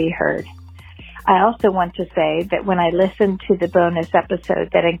can be heard. I also want to say that when I listened to the bonus episode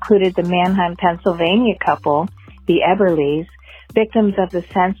that included the Mannheim, Pennsylvania couple, the Eberleys, victims of the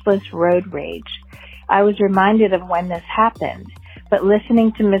senseless road rage, I was reminded of when this happened, but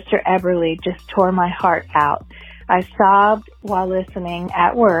listening to Mr. Eberly just tore my heart out. I sobbed while listening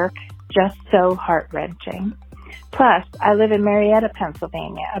at work, just so heart-wrenching. Plus, I live in Marietta,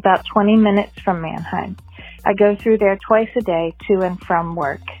 Pennsylvania, about 20 minutes from Mannheim. I go through there twice a day to and from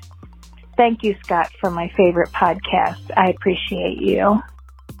work. Thank you, Scott, for my favorite podcast. I appreciate you.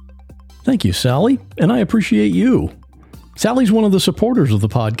 Thank you, Sally, and I appreciate you. Sally's one of the supporters of the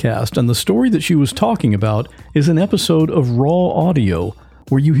podcast, and the story that she was talking about is an episode of Raw Audio,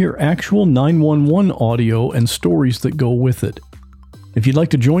 where you hear actual 911 audio and stories that go with it. If you'd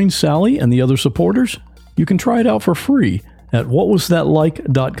like to join Sally and the other supporters, you can try it out for free at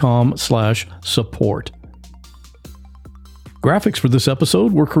whatwasthatlike.com/support. Graphics for this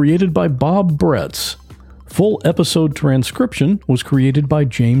episode were created by Bob Bretz. Full episode transcription was created by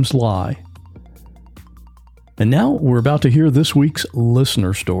James Lai. And now we're about to hear this week's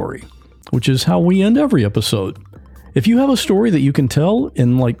listener story, which is how we end every episode. If you have a story that you can tell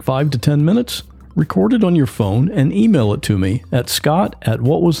in like 5 to 10 minutes, record it on your phone and email it to me at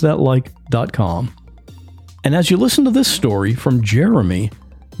scott@whatwasthatlike.com. And as you listen to this story from Jeremy,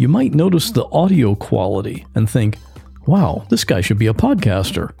 you might notice the audio quality and think, wow, this guy should be a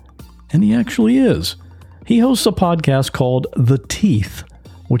podcaster. And he actually is. He hosts a podcast called The Teeth,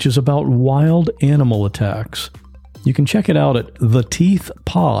 which is about wild animal attacks. You can check it out at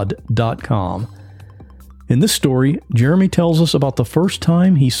theteethpod.com. In this story, Jeremy tells us about the first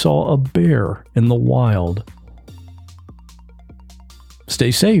time he saw a bear in the wild.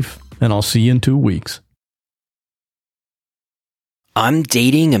 Stay safe, and I'll see you in 2 weeks. I'm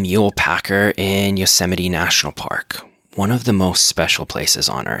dating a mule packer in Yosemite National Park, one of the most special places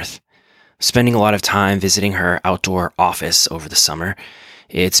on Earth. Spending a lot of time visiting her outdoor office over the summer.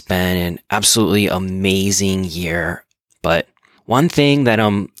 It's been an absolutely amazing year, but one thing that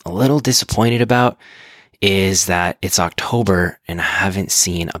I'm a little disappointed about is that it's October and I haven't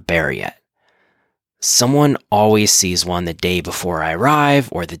seen a bear yet. Someone always sees one the day before I arrive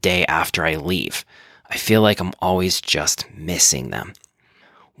or the day after I leave. I feel like I'm always just missing them.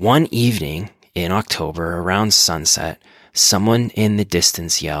 One evening in October around sunset, someone in the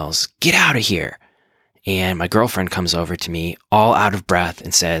distance yells, "Get out of here!" And my girlfriend comes over to me all out of breath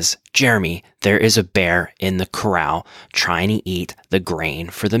and says, "Jeremy, there is a bear in the corral trying to eat the grain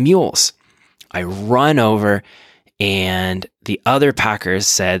for the mules." I run over and the other packers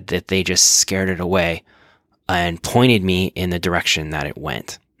said that they just scared it away and pointed me in the direction that it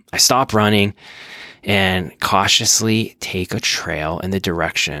went. I stop running and cautiously take a trail in the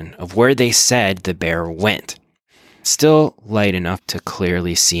direction of where they said the bear went. Still light enough to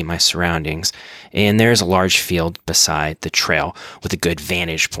clearly see my surroundings, and there's a large field beside the trail with a good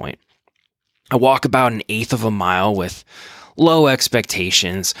vantage point. I walk about 1/8 of a mile with low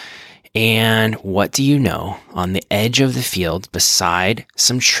expectations, and what do you know? On the edge of the field beside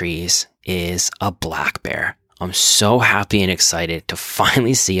some trees is a black bear. I'm so happy and excited to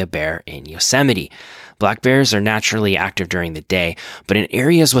finally see a bear in Yosemite. Black bears are naturally active during the day, but in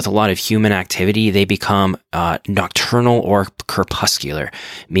areas with a lot of human activity, they become nocturnal or crepuscular,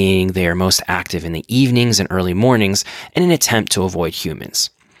 meaning they are most active in the evenings and early mornings in an attempt to avoid humans.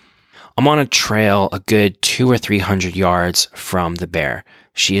 I'm on a trail a good 200 or 300 yards from the bear.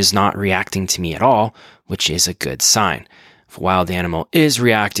 She is not reacting to me at all, which is a good sign. If a wild animal is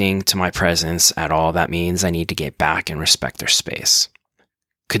reacting to my presence at all, that means I need to get back and respect their space.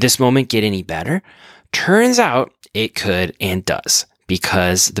 Could this moment get any better? Turns out it could and does,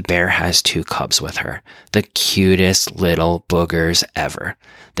 because the bear has 2 cubs with her, the cutest little boogers ever.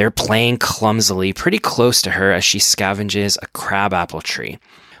 They're playing clumsily pretty close to her as she scavenges a crabapple tree.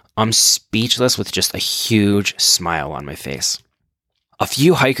 I'm speechless with just a huge smile on my face. A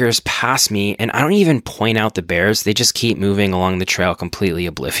few hikers pass me, and I don't even point out the bears. They just keep moving along the trail completely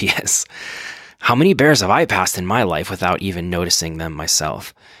oblivious. How many bears have I passed in my life without even noticing them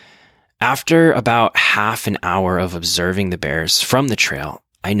myself? After about half an hour of observing the bears from the trail,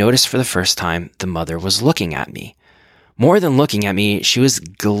 I noticed for the first time the mother was looking at me. More than looking at me, she was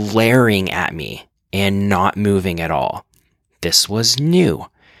glaring at me and not moving at all. This was new.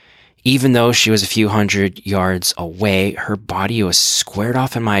 Even though she was a few hundred yards away, her body was squared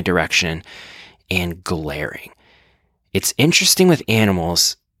off in my direction and glaring. It's interesting with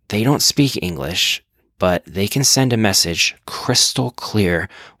animals, they don't speak English, but they can send a message crystal clear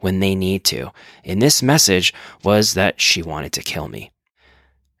when they need to. And this message was that she wanted to kill me.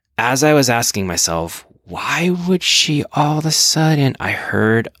 As I was asking myself, why would she all of a sudden, I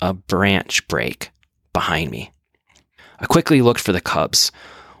heard a branch break behind me. I quickly looked for the cubs.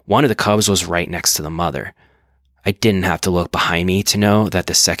 One of the cubs was right next to the mother. I didn't have to look behind me to know that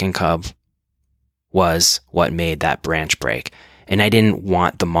the second cub was what made that branch break. And I didn't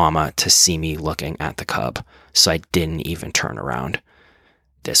want the mama to see me looking at the cub, so I didn't even turn around.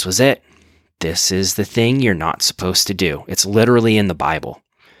 This was it. This is the thing you're not supposed to do. It's literally in the Bible.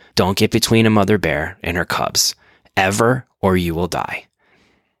 Don't get between a mother bear and her cubs, ever, or you will die.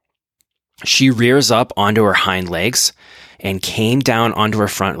 She rears up onto her hind legs and came down onto her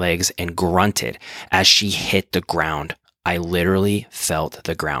front legs and grunted as she hit the ground. I literally felt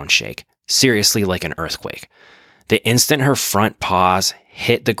the ground shake, seriously like an earthquake. The instant her front paws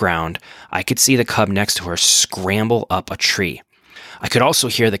hit the ground, I could see the cub next to her scramble up a tree. I could also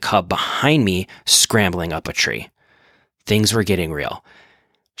hear the cub behind me scrambling up a tree. Things were getting real.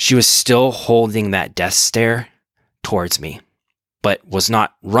 She was still holding that death stare towards me, but was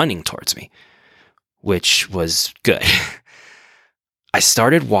not running towards me, which was good. I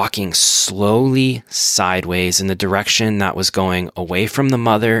started walking slowly sideways in the direction that was going away from the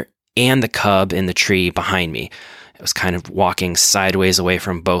mother and the cub in the tree behind me. I was kind of walking sideways away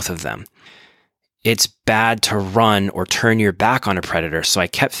from both of them. It's bad to run or turn your back on a predator, so I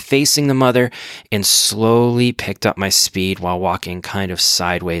kept facing the mother and slowly picked up my speed while walking kind of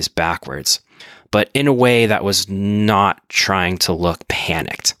sideways backwards, but in a way that was not trying to look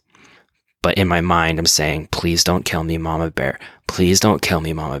panicked. But in my mind, I'm saying, please don't kill me, Mama Bear. Please don't kill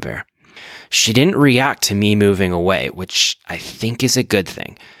me, Mama Bear. She didn't react to me moving away, which I think is a good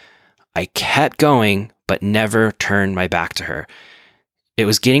thing. I kept going, but never turned my back to her. It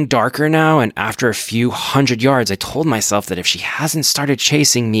was getting darker now, and after a few hundred yards, I told myself that if she hasn't started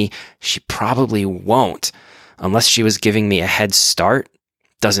chasing me, she probably won't. Unless she was giving me a head start,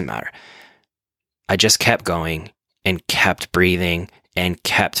 doesn't matter. I just kept going and kept breathing and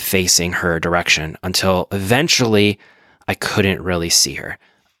kept facing her direction until eventually I couldn't really see her.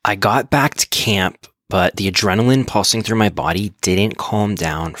 I got back to camp, but the adrenaline pulsing through my body didn't calm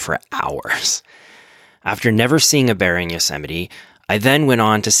down for hours. After never seeing a bear in Yosemite, I then went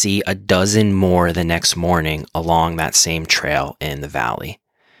on to see a dozen more the next morning along that same trail in the valley.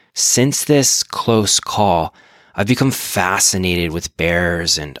 Since this close call, I've become fascinated with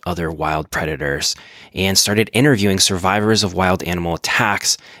bears and other wild predators and started interviewing survivors of wild animal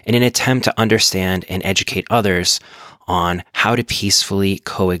attacks in an attempt to understand and educate others on how to peacefully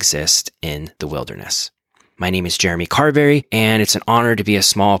coexist in the wilderness. My name is Jeremy Carberry, and it's an honor to be a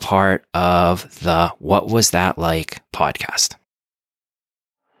small part of the What Was That Like podcast.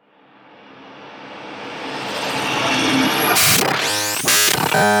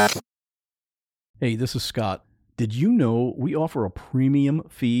 Hey, this is Scott. Did you know we offer a premium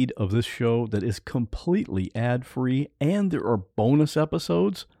feed of this show that is completely ad-free and there are bonus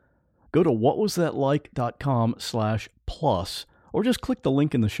episodes? Go to whatwasthatlike.com/plus or just click the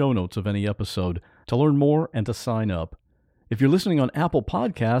link in the show notes of any episode to learn more and to sign up. If you're listening on Apple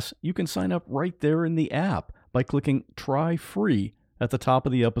Podcasts, you can sign up right there in the app by clicking Try Free at the top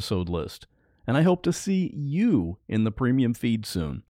of the episode list. And I hope to see you in the premium feed soon.